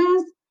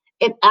changes,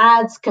 it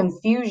adds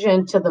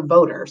confusion to the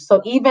voters.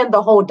 So even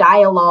the whole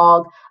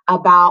dialogue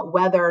about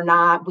whether or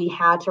not we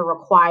had to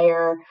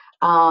require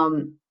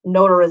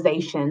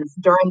notarizations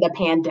during the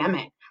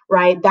pandemic,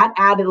 right? That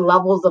added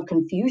levels of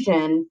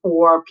confusion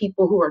for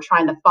people who are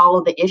trying to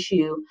follow the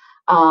issue.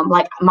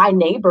 Like my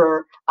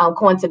neighbor,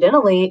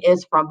 coincidentally,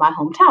 is from my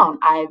hometown.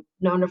 I've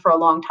known her for a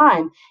long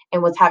time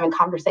and was having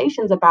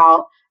conversations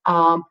about,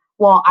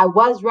 well, I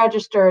was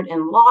registered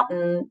in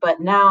Lawton, but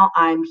now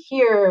I'm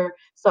here.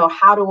 So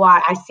how do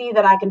I see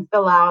that I can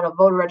fill out a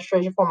voter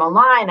registration form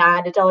online. I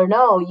had to tell her,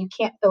 no, you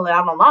can't fill it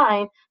out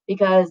online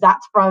because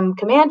that's from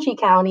Comanche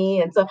County.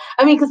 And so,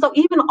 so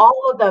even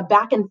all of the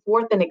back and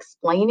forth and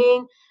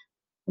explaining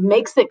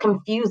makes it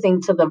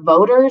confusing to the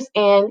voters.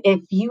 And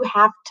if you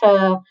have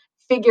to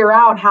figure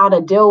out how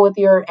to deal with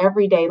your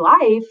everyday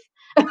life,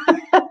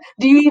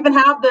 do you even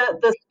have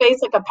the space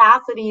and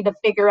capacity to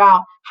figure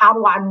out how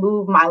do I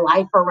move my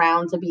life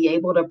around to be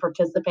able to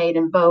participate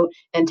and vote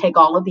and take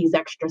all of these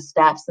extra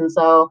steps? And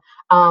so,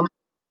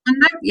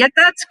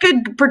 that's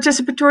good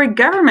participatory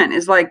government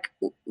is like,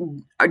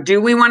 do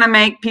we want to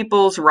make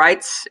people's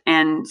rights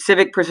and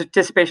civic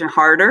participation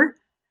harder?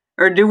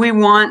 Or do we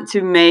want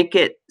to make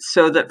it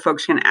so that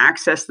folks can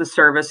access the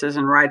services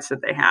and rights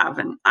that they have?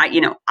 And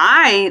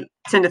I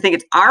tend to think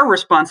it's our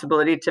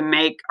responsibility to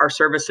make our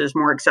services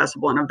more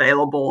accessible and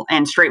available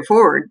and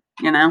straightforward,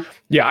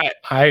 Yeah,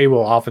 I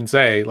will often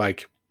say,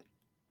 like,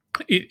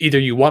 either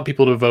you want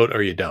people to vote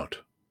or you don't.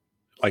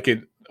 Like,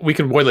 we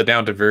can boil it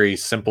down to very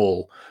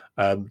simple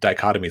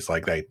dichotomies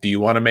like that. Do you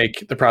want to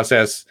make the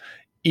process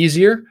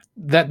easier?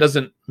 That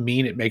doesn't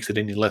mean it makes it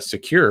any less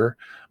secure,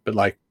 but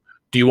like,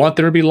 do you want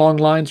there to be long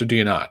lines or do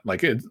you not?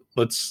 Like, and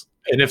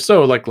if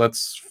so, like,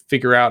 let's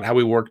figure out how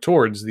we work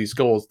towards these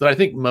goals that I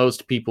think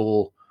most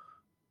people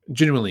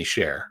genuinely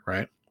share,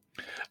 right?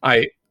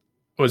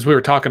 As we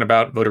were talking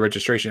about voter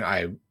registration,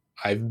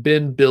 I've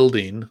been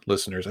building,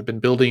 listeners, I've been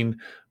building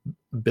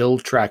bill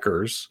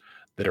trackers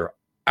that are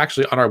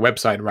actually on our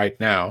website right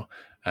now.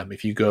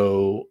 If you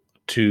go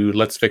to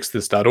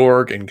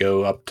letsfixthis.org and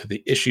go up to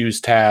the issues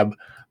tab,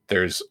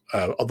 there's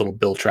a little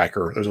bill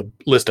tracker. There's a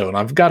list of them.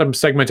 I've got them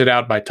segmented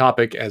out by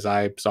topic as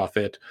I saw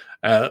fit.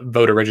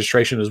 Voter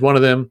registration is one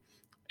of them.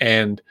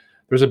 And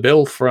there's a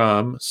bill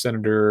from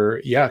Senator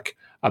Yuck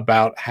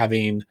about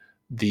having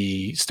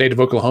the state of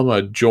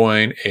Oklahoma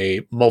join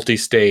a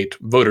multi-state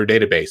voter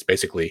database,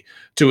 basically,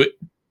 to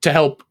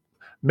help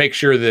make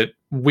sure that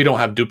we don't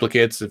have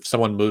duplicates if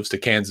someone moves to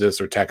Kansas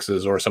or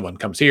Texas or someone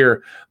comes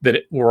here,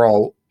 that we're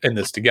all in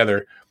this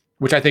together,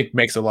 which I think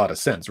makes a lot of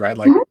sense, right?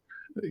 Like,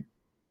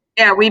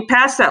 yeah, we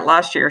passed that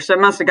last year, so it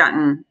must have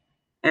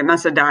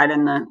died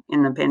in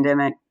the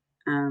pandemic.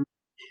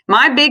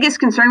 My biggest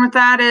concern with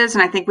that is,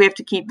 and I think we have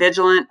to keep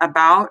vigilant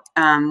about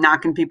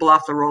knocking people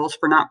off the rolls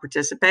for not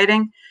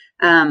participating.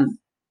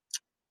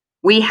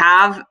 We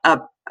have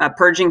a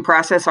purging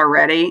process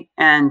already,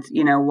 and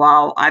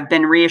while I've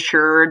been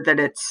reassured that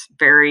it's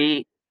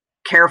very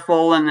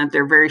careful and that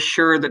they're very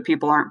sure that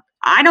people aren't,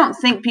 I don't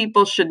think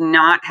people should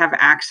not have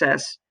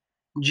access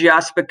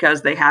just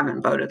because they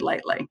haven't voted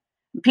lately.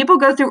 People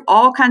go through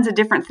all kinds of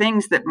different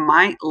things that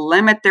might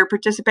limit their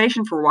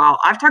participation for a while.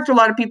 I've talked to a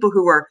lot of people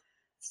who are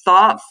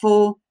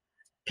thoughtful,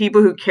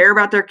 people who care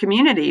about their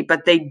community,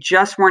 but they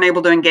just weren't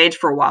able to engage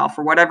for a while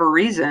for whatever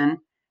reason.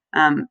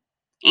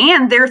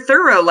 And they're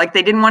thorough, like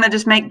they didn't want to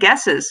just make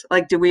guesses.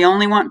 Like, do we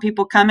only want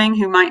people coming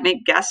who might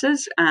make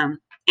guesses?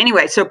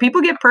 Anyway, so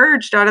people get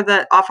purged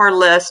off our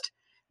list.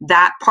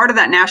 That part of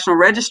that national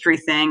registry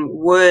thing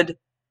would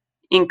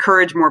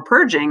encourage more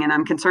purging, and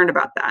I'm concerned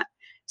about that.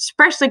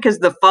 Especially because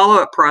the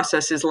follow-up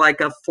process is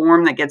like a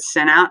form that gets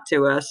sent out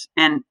to us.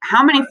 And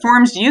how many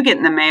forms do you get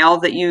in the mail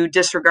that you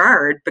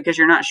disregard because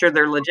you're not sure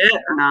they're legit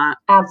or not?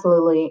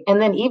 Absolutely. And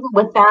then even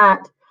with that,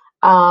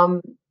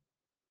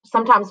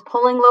 sometimes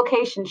polling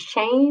locations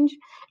change.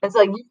 And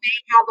so you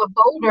may have a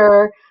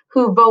voter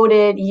who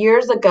voted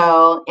years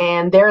ago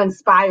and they're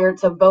inspired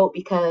to vote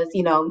because,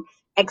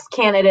 X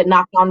candidate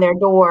knocked on their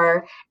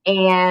door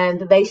and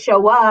they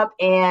show up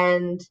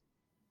and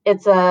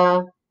it's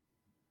a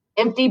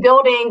empty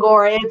building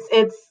or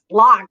it's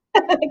locked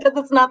because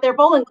it's not their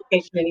polling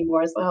location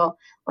anymore. So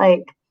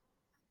like,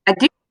 I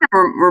do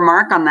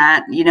remark on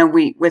that.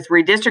 With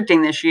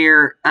redistricting this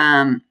year,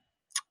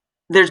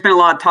 there's been a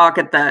lot of talk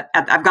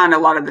I've gone to a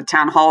lot of the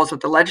town halls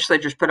that the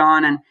legislatures put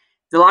on, and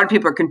a lot of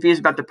people are confused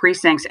about the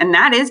precincts, and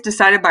that is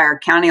decided by our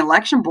county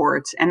election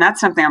boards. And that's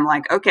something I'm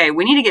like, okay,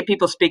 we need to get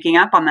people speaking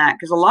up on that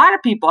because a lot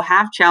of people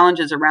have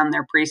challenges around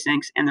their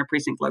precincts and their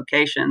precinct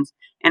locations.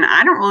 And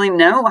I don't really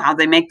know how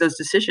they make those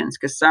decisions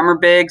because some are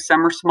big,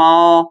 some are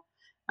small.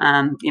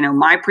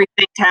 My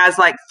precinct has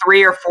like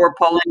 3 or 4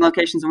 polling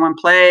locations in one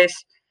place.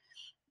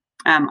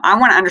 I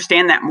want to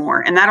understand that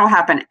more, and that'll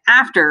happen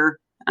after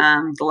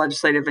the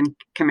legislative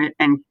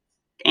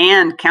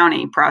and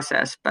county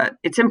process, but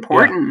it's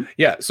important.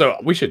 Yeah. So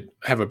we should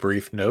have a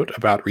brief note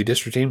about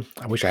redistricting.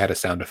 I wish I had a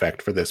sound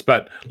effect for this,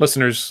 but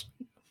listeners,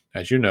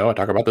 as you know, I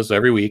talk about this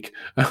every week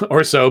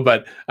or so,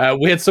 but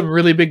we had some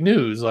really big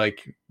news.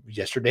 Like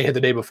yesterday or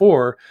the day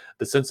before,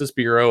 the Census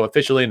Bureau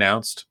officially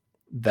announced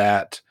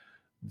that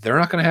they're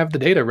not going to have the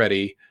data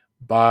ready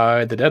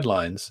by the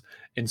deadlines.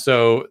 And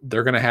so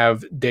they're going to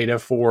have data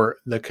for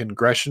the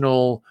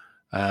congressional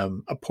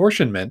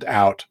apportionment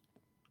out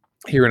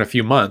here in a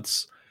few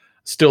months.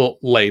 Still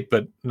late,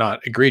 but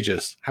not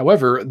egregious.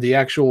 However, the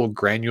actual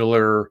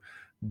granular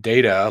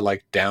data,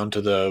 like down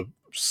to the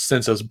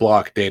census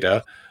block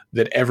data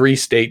that every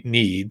state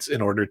needs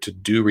in order to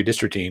do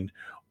redistricting,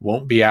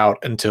 won't be out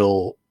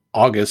until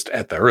August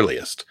at the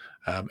earliest,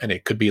 and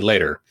it could be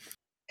later.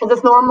 Because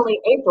it's normally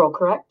April,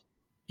 correct?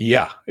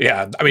 Yeah.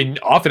 I mean,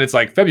 often it's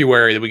like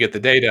February that we get the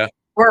data.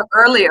 Or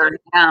earlier.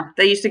 Yeah.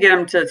 They used to get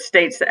them to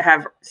states that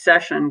have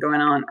session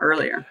going on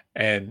earlier.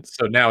 And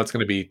so now it's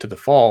going to be to the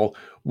fall,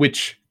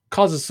 which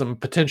causes some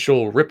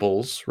potential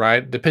ripples,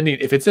 right? Depending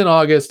if it's in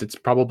August, it's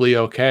probably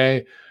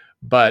okay.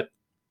 But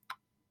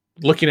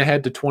looking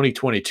ahead to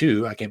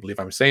 2022, I can't believe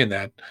I'm saying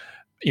that,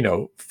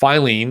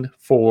 filing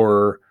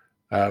for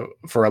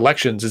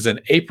elections is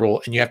in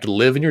April, and you have to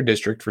live in your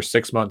district for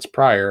 6 months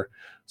prior.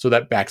 So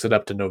that backs it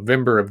up to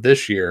November of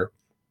this year.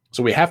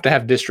 So we have to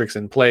have districts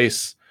in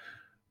place,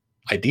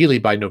 ideally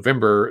by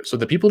November, so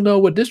that people know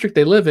what district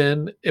they live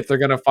in if they're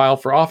going to file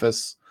for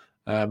office.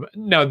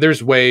 Now,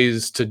 there's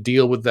ways to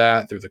deal with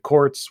that through the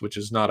courts, which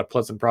is not a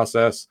pleasant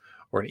process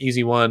or an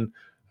easy one.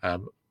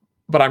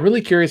 But I'm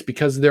really curious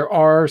because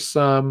because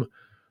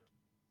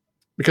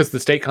the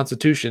state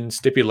constitution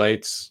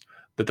stipulates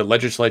that the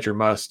legislature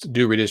must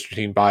do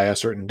redistricting by a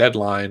certain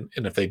deadline.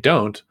 And if they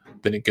don't,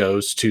 then it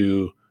goes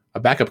to a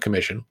backup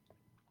commission,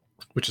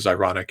 which is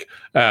ironic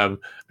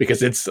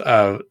because it's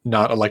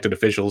not elected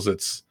officials.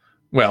 It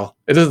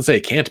doesn't say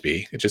it can't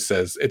be. It just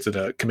says it's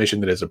a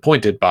commission that is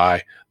appointed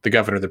by the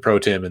governor, the pro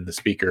tem, and the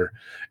speaker.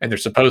 And they're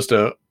supposed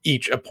to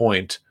each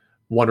appoint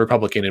one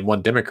Republican and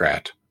one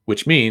Democrat,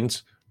 which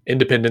means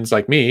independents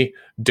like me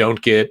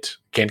can't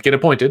get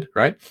appointed,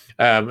 right?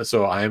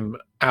 So I'm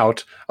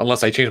out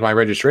unless I change my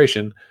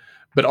registration.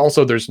 But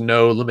also there's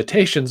no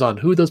limitations on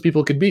who those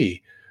people could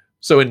be.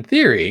 So in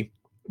theory,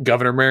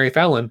 Governor Mary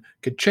Fallin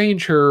could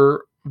change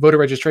her voter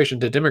registration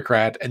to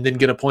Democrat and then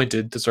get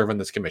appointed to serve on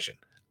this commission.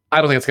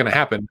 I don't think it's going to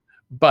happen,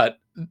 but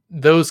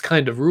those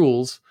kind of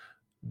rules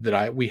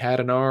that we had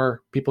in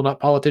our People Not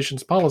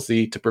Politicians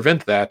policy to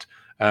prevent that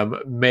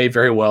may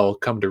very well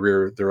come to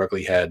rear their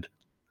ugly head.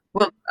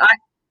 Well,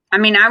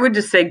 I would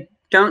just say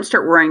don't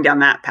start worrying down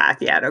that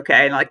path yet,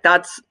 okay? Like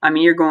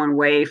you're going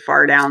way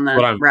far down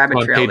the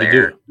rabbit trail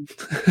there.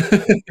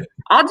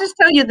 I'll just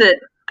tell you that,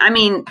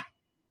 and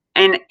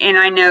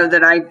I know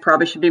that I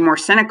probably should be more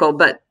cynical,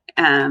 but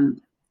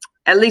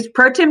at least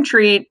Pro Tem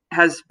Treat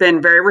has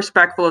been very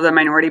respectful of the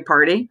minority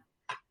party.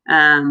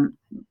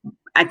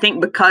 I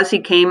think because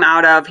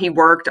he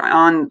worked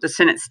on the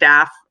Senate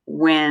staff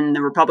when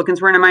the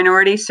Republicans were in a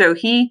minority. So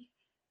the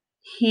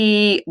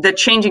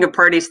changing of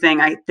parties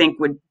thing, I think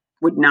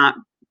would not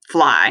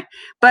fly.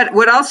 But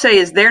what I'll say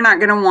is they're not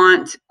going to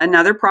want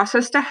another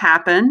process to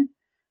happen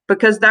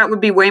because that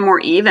would be way more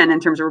even in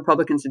terms of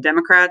Republicans and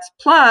Democrats.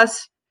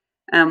 Plus,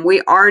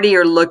 we already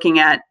are looking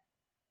at,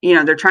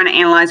 they're trying to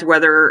analyze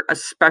whether a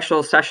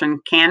special session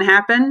can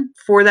happen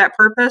for that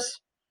purpose.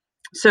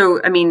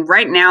 So,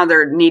 right now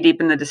they're knee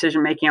deep in the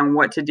decision making on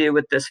what to do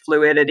with this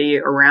fluidity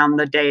around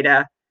the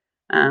data.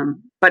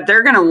 But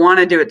they're going to want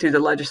to do it through the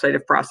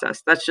legislative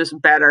process. That's just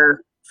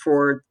better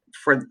for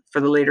the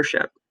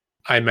leadership.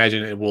 I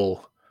imagine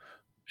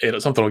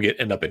something will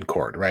end up in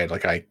court, right?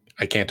 Like I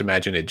can't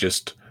imagine it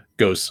just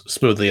goes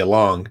smoothly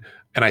along.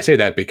 And I say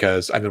that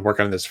because I've been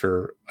working on this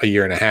for a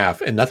year and a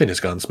half and nothing has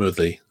gone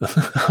smoothly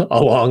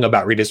along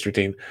about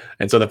redistricting.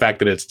 And so the fact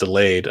that it's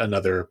delayed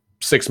another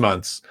 6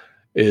 months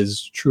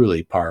is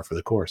truly par for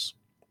the course.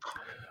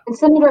 And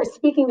Senator,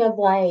 speaking of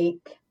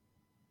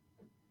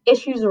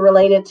issues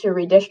related to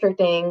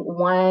redistricting,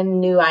 one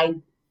new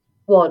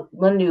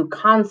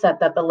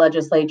concept that the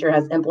legislature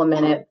has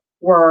implemented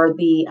were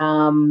the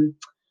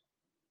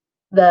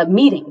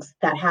meetings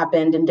that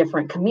happened in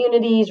different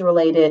communities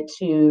related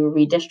to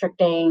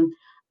redistricting.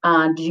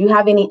 Do you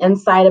have any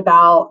insight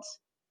about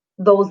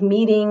those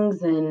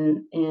meetings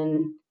and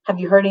have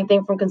you heard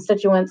anything from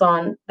constituents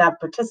that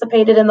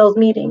participated in those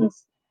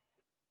meetings?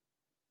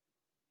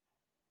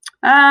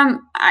 The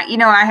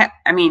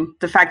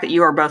fact that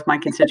you are both my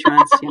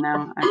constituents,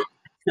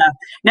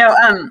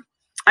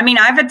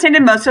 I've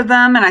attended most of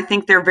them and I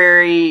think they're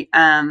very,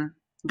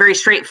 very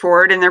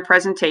straightforward in their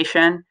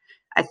presentation.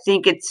 I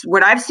think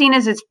what I've seen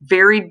is it's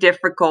very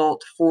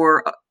difficult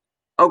for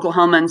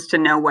Oklahomans to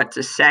know what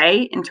to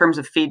say in terms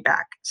of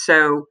feedback.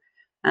 So,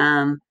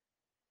 so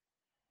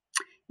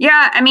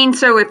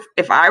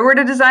if I were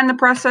to design the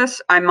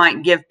process, I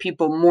might give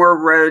people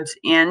more roads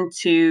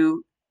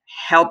into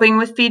helping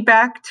with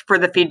feedback for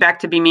the feedback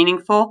to be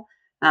meaningful.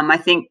 I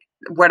think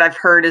what I've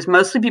heard is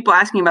mostly people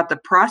asking about the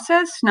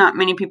process, not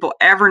many people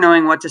ever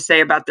knowing what to say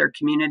about their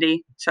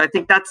community. So I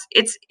think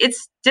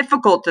it's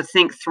difficult to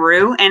think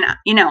through. And,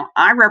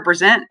 I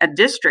represent a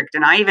district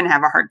and I even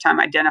have a hard time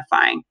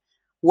identifying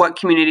what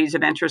communities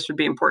of interest would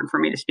be important for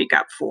me to speak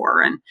up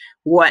for and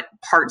what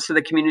parts of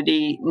the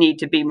community need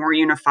to be more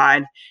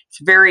unified. It's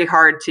very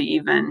hard to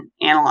even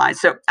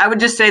analyze. So I would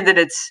just say that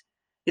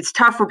it's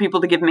tough for people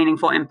to give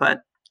meaningful input.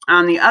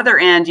 On the other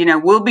end,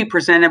 we'll be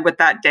presented with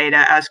that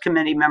data as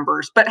committee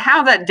members, but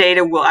how that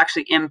data will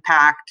actually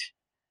impact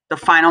the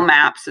final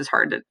maps is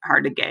hard to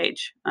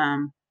gauge.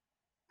 I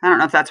don't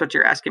know if that's what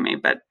you're asking me,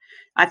 but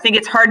I think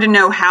it's hard to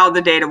know how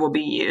the data will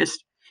be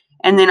used.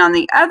 And then on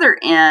the other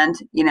end,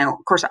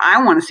 of course,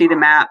 I want to see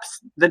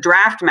the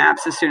draft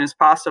maps as soon as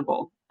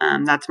possible.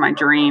 That's my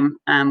dream.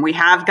 We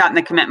have gotten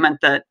the commitment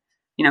that,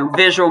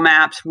 visual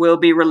maps will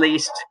be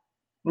released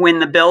when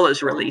the bill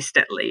is released,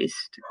 at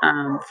least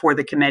for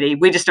the committee.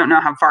 We just don't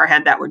know how far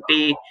ahead that would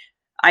be.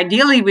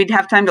 Ideally, we'd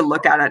have time to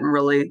look at it and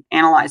really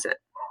analyze it,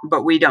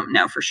 but we don't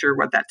know for sure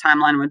what that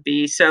timeline would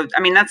be. So,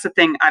 that's the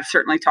thing I've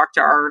certainly talked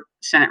to our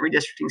Senate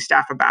redistricting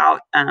staff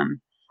about.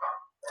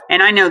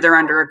 And I know they're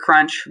under a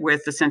crunch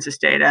with the census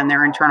data and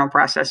their internal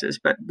processes,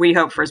 but we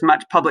hope for as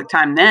much public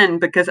time then,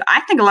 because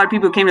I think a lot of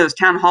people who came to those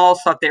town halls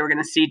thought they were going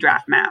to see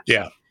draft maps.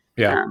 Yeah.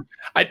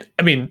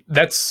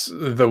 That's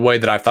the way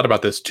that I've thought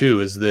about this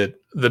too, is that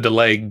the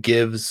delay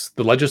gives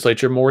the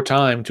legislature more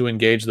time to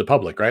engage the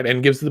public, right?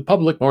 And gives the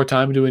public more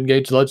time to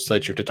engage the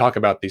legislature, to talk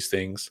about these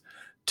things,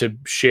 to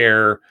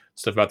share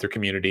stuff about their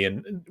community.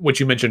 And what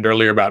you mentioned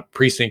earlier about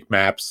precinct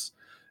maps,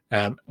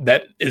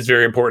 that is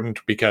very important,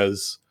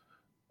 because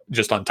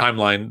just on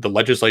timeline, the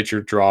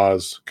legislature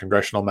draws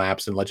congressional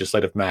maps and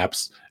legislative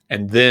maps,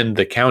 and then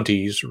the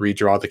counties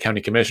redraw the county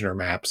commissioner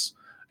maps.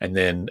 And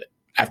then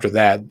after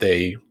that,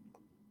 they,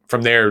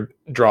 from there,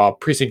 draw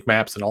precinct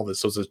maps and all this.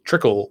 So it's a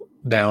trickle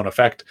down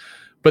effect.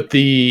 But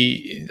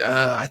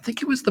I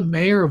think it was the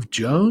mayor of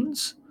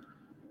Jones,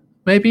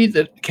 maybe,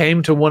 that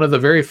came to one of the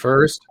very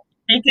first.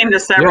 He came to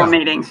several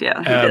meetings,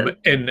 yeah.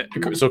 And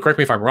so correct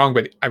me if I'm wrong,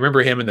 but I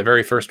remember him in the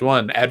very first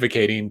one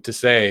advocating to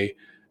say,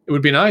 it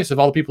would be nice if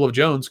all the people of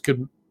Jones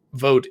could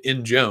vote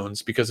in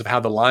Jones, because of how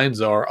the lines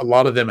are. A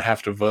lot of them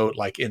have to vote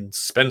like in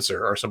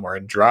Spencer or somewhere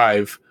and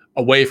drive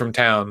away from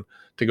town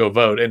to go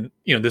vote. And,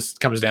 this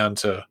comes down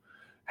to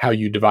how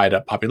you divide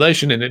up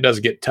population, and it does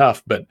get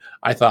tough. But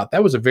I thought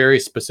that was a very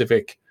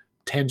specific,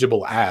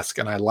 tangible ask.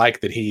 And I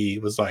like that he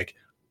was like,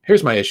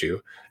 here's my issue.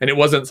 And it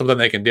wasn't something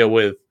they can deal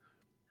with.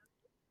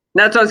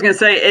 That's what I was going to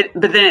say.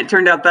 But then it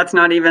turned out that's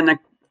not even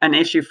an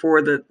issue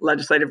for the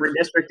legislative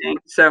redistricting.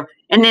 So,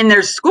 and then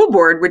there's school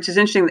board, which is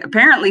interesting.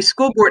 Apparently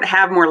school board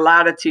have more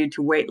latitude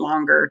to wait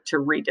longer to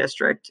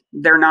redistrict.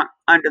 They're not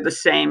under the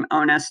same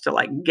onus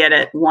to get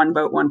it one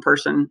vote, one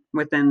person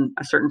within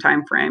a certain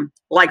time frame,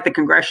 like the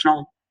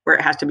congressional, where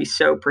it has to be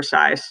so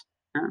precise,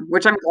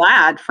 which I'm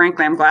glad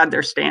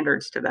there's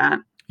standards to that.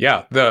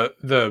 Yeah.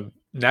 The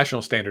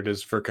national standard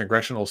is for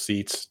congressional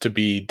seats to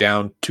be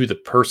down to the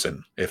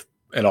person, if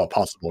at all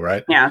possible,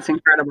 right? Yeah, it's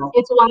incredible.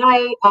 It's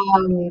why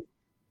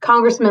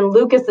Congressman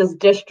Lucas's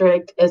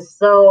district is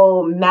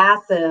so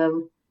massive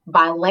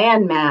by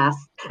land mass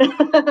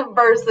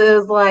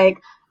versus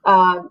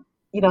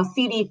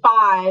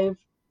CD5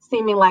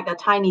 seeming like a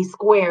tiny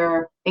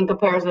square in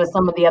comparison to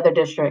some of the other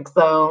districts.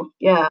 So,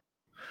 yeah.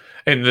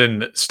 And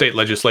then state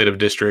legislative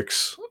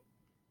districts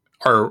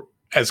are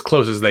as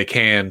close as they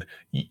can.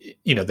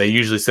 They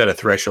usually set a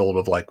threshold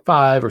of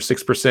 5 or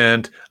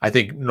 6%. I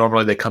think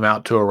normally they come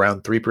out to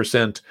around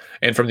 3%.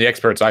 And from the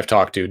experts I've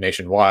talked to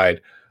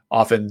nationwide,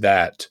 often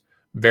that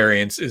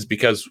variance is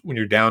because when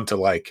you're down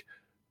to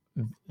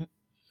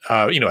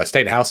a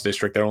state house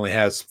district that only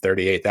has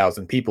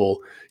 38,000 people,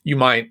 you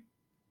might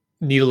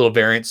need a little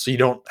variance so you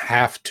don't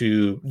have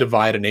to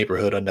divide a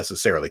neighborhood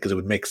unnecessarily, because it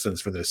would make sense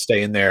for them to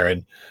stay in there,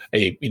 and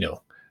a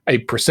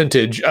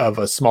percentage of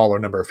a smaller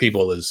number of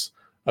people is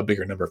a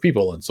bigger number of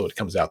people, and so it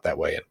comes out that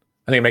way. And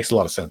I think it makes a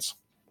lot of sense.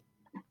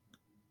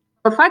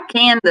 If I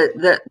can,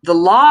 the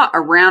law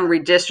around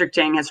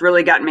redistricting has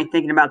really gotten me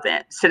thinking about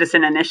the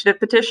citizen initiative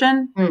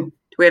petition. Do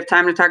we have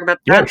time to talk about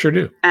that? Yeah, sure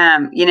do.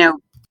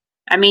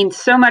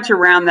 So much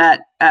around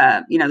that,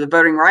 the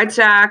Voting Rights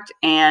Act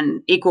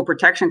and Equal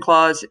Protection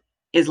Clause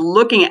is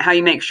looking at how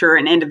you make sure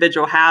an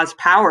individual has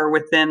power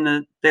within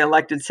the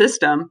elected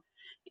system,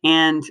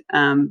 and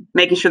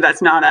making sure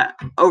that's not a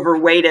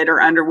overweighted or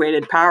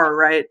underweighted power,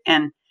 right?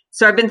 And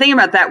so I've been thinking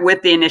about that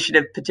with the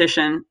initiative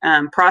petition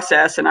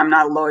process, and I'm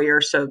not a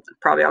lawyer, so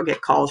probably I'll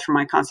get calls from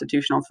my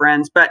constitutional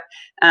friends, but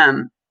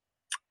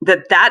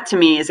that to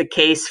me is a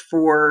case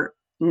for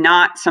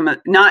not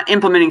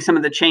implementing some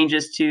of the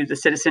changes to the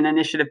citizen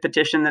initiative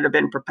petition that have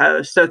been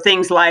proposed. So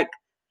things like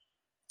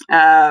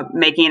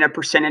making it a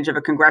percentage of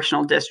a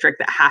congressional district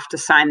that have to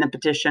sign the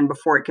petition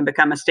before it can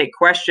become a state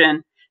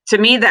question. To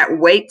me, that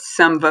weights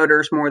some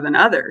voters more than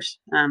others.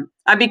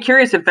 I'd be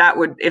curious if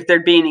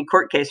there'd be any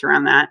court case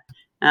around that.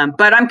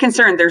 But I'm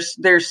concerned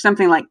there's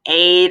something like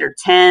 8 or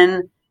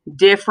 10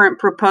 different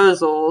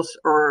proposals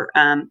or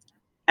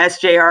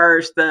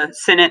SJRs, the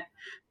Senate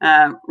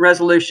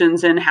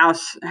resolutions and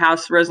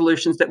House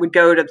resolutions that would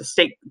go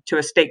to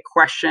a state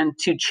question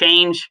to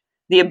change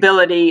the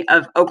ability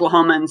of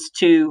Oklahomans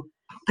to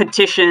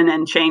petition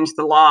and change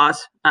the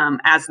laws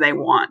as they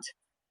want.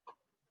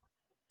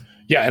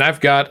 Yeah, and I've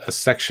got a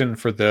section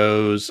for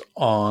those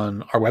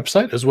on our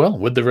website as well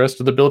with the rest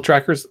of the bill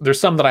trackers. There's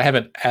some that I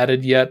haven't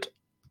added yet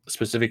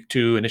specific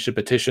to initiative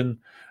petition.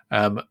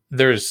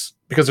 There's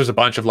a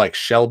bunch of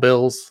shell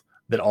bills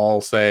that all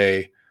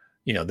say,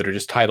 that are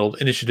just titled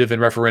Initiative and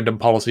Referendum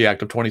Policy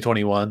Act of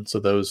 2021. So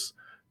those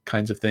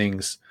kinds of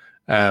things.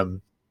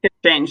 Could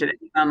change at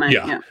any moment.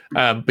 Yeah.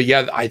 But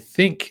yeah, I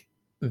think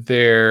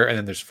and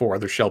then there's 4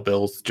 other shell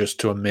bills just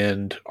to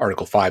amend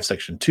Article 5,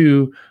 Section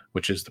 2,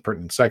 which is the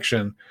pertinent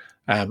section.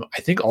 I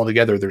think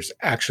altogether there's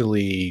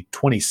actually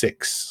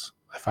 26,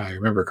 if I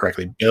remember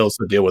correctly, bills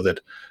to deal with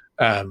it.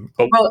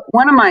 Well,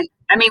 one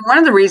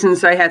of the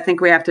reasons I think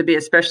we have to be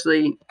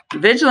especially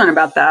vigilant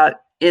about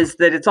that is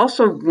that it's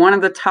also one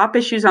of the top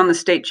issues on the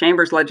state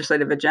chamber's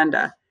legislative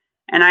agenda.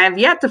 And I have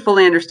yet to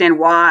fully understand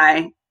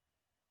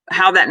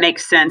how that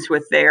makes sense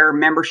with their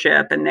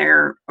membership and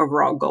their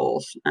overall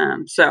goals.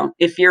 So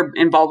if you're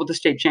involved with the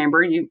state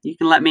chamber, you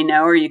can let me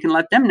know, or you can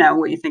let them know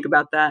what you think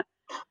about that.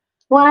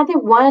 Well, I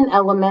think one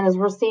element is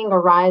we're seeing a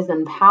rise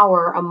in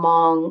power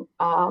among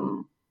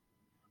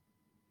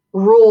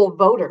rural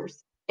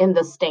voters in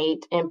the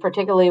state, and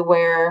particularly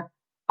where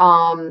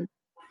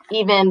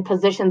even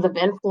positions of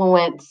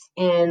influence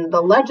in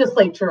the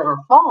legislature are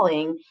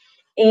falling.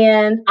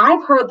 And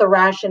I've heard the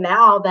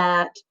rationale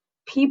that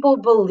people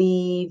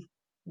believe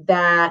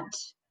that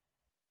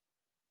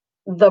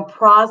the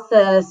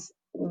process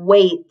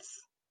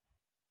weights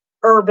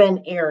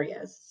urban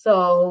areas.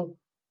 So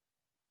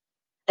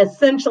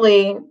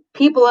essentially,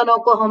 people in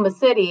Oklahoma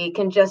City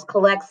can just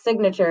collect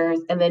signatures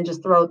and then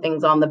just throw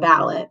things on the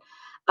ballot.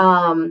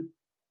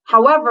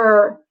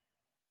 However,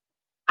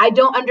 I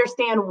don't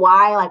understand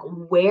why,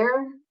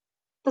 where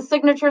the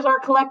signatures are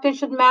collected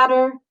should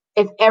matter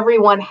if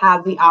everyone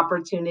has the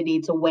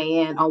opportunity to weigh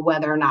in on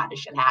whether or not it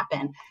should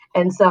happen.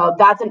 And so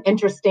that's an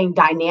interesting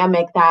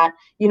dynamic that,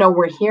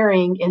 we're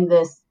hearing in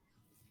this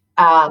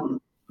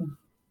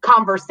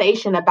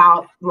conversation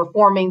about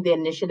reforming the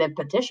initiative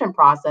petition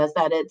process,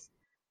 that it's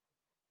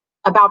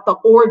about the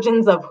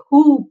origins of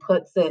who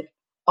puts it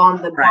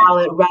on the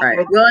ballot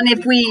rather than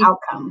the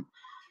outcome.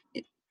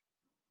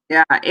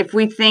 Yeah, if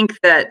we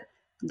think that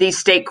these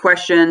state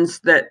questions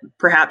that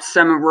perhaps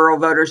some rural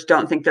voters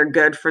don't think they're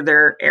good for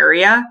their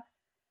area,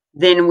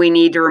 then we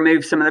need to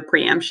remove some of the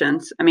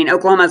preemptions. I mean,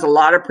 Oklahoma has a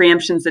lot of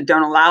preemptions that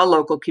don't allow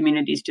local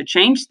communities to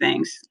change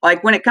things.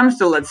 Like when it comes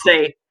to, let's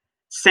say,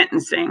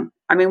 sentencing.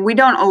 I mean, we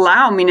don't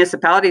allow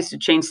municipalities to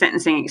change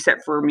sentencing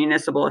except for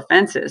municipal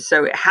offenses.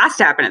 So it has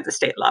to happen at the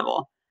state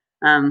level.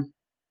 I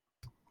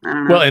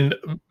don't know. Well, and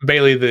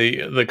Bailey,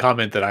 the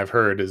comment that I've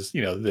heard is,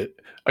 that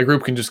a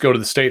group can just go to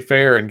the state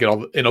fair and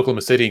in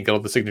Oklahoma City and get all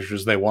the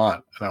signatures they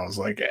want. And I was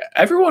like,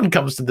 everyone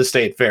comes to the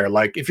state fair.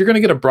 Like, if you're going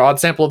to get a broad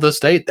sample of the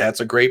state,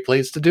 that's a great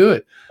place to do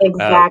it.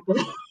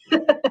 Exactly.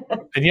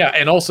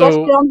 And also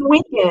especially on the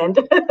weekend.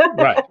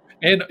 Right.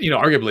 And,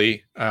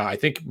 arguably, I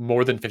think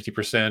more than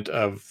 50%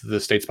 of the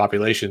state's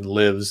population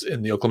lives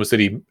in the Oklahoma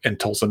City and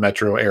Tulsa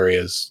metro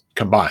areas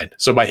combined.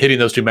 So by hitting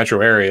those 2 metro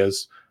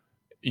areas,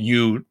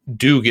 you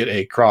do get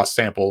a cross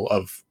sample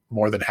of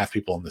more than half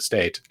people in the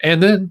state.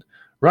 And then,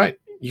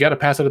 you got to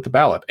pass it at the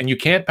ballot, and you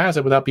can't pass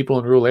it without people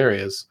in rural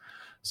areas.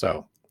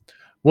 So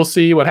we'll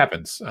see what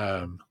happens.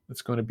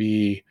 It's going to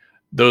be,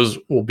 those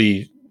will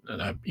be,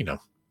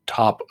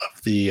 top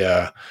of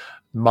the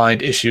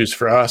mind issues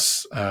for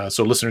us.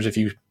 So listeners, if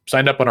you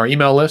signed up on our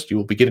email list, you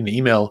will be getting an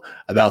email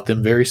about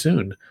them very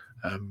soon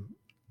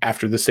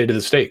after the state of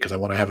the state. Cause I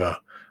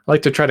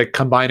like to try to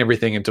combine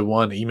everything into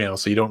one email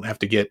so you don't have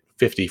to get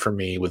 50 from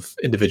me with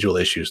individual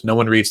issues. No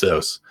one reads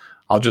those.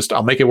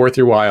 I'll make it worth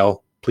your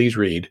while. Please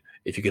read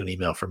if you get an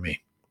email from me.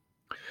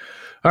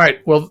 All right.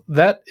 Well,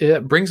 that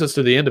brings us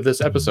to the end of this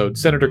episode.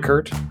 Senator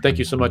Kurt, thank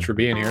you so much for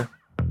being here.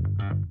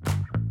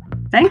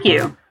 Thank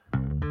you.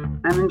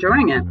 I'm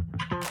enjoying it.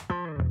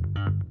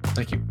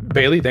 Thank you.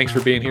 Bailey, thanks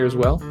for being here as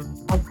well.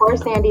 Of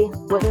course, Andy.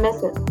 Wouldn't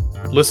miss it.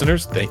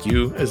 Listeners, thank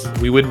you. As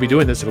we wouldn't be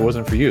doing this if it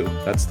wasn't for you.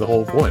 That's the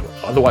whole point.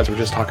 Otherwise, we're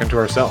just talking to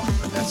ourselves,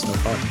 and that's no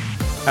fun.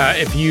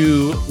 If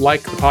you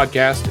like the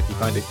podcast, if you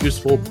find it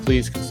useful,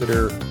 please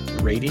consider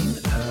rating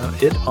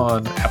it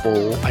on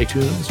Apple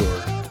iTunes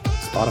or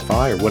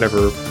Spotify or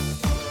whatever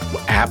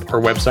app or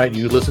website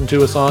you listen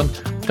to us on.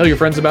 Tell your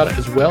friends about it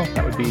as well.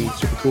 That would be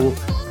super cool.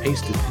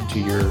 Paste it into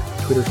your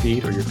Twitter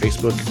feed or your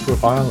Facebook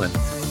profile and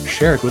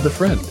share it with a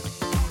friend.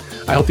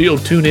 I hope you'll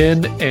tune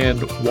in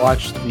and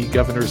watch the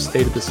governor's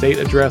State of the State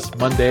address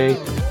Monday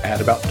at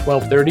about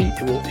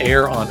 12:30. It will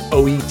air on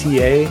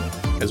OETA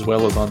as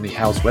well as on the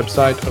House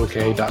website,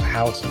 okhouse.gov.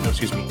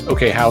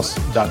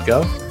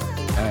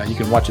 You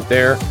can watch it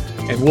there,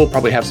 and we'll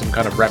probably have some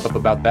kind of wrap up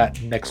about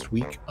that next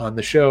week on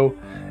the show.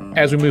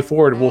 As we move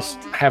forward, we'll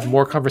have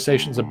more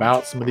conversations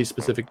about some of these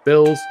specific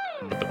bills,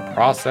 but the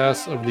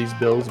process of these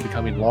bills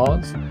becoming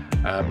laws,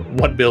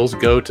 what bills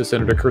go to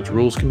Senator Kurt's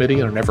Rules Committee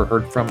and are never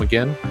heard from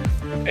again,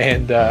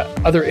 and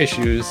other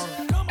issues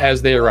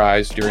as they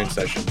arise during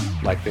session,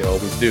 like they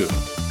always do.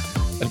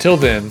 Until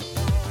then,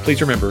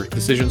 please remember,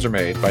 decisions are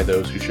made by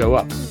those who show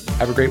up.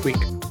 Have a great week.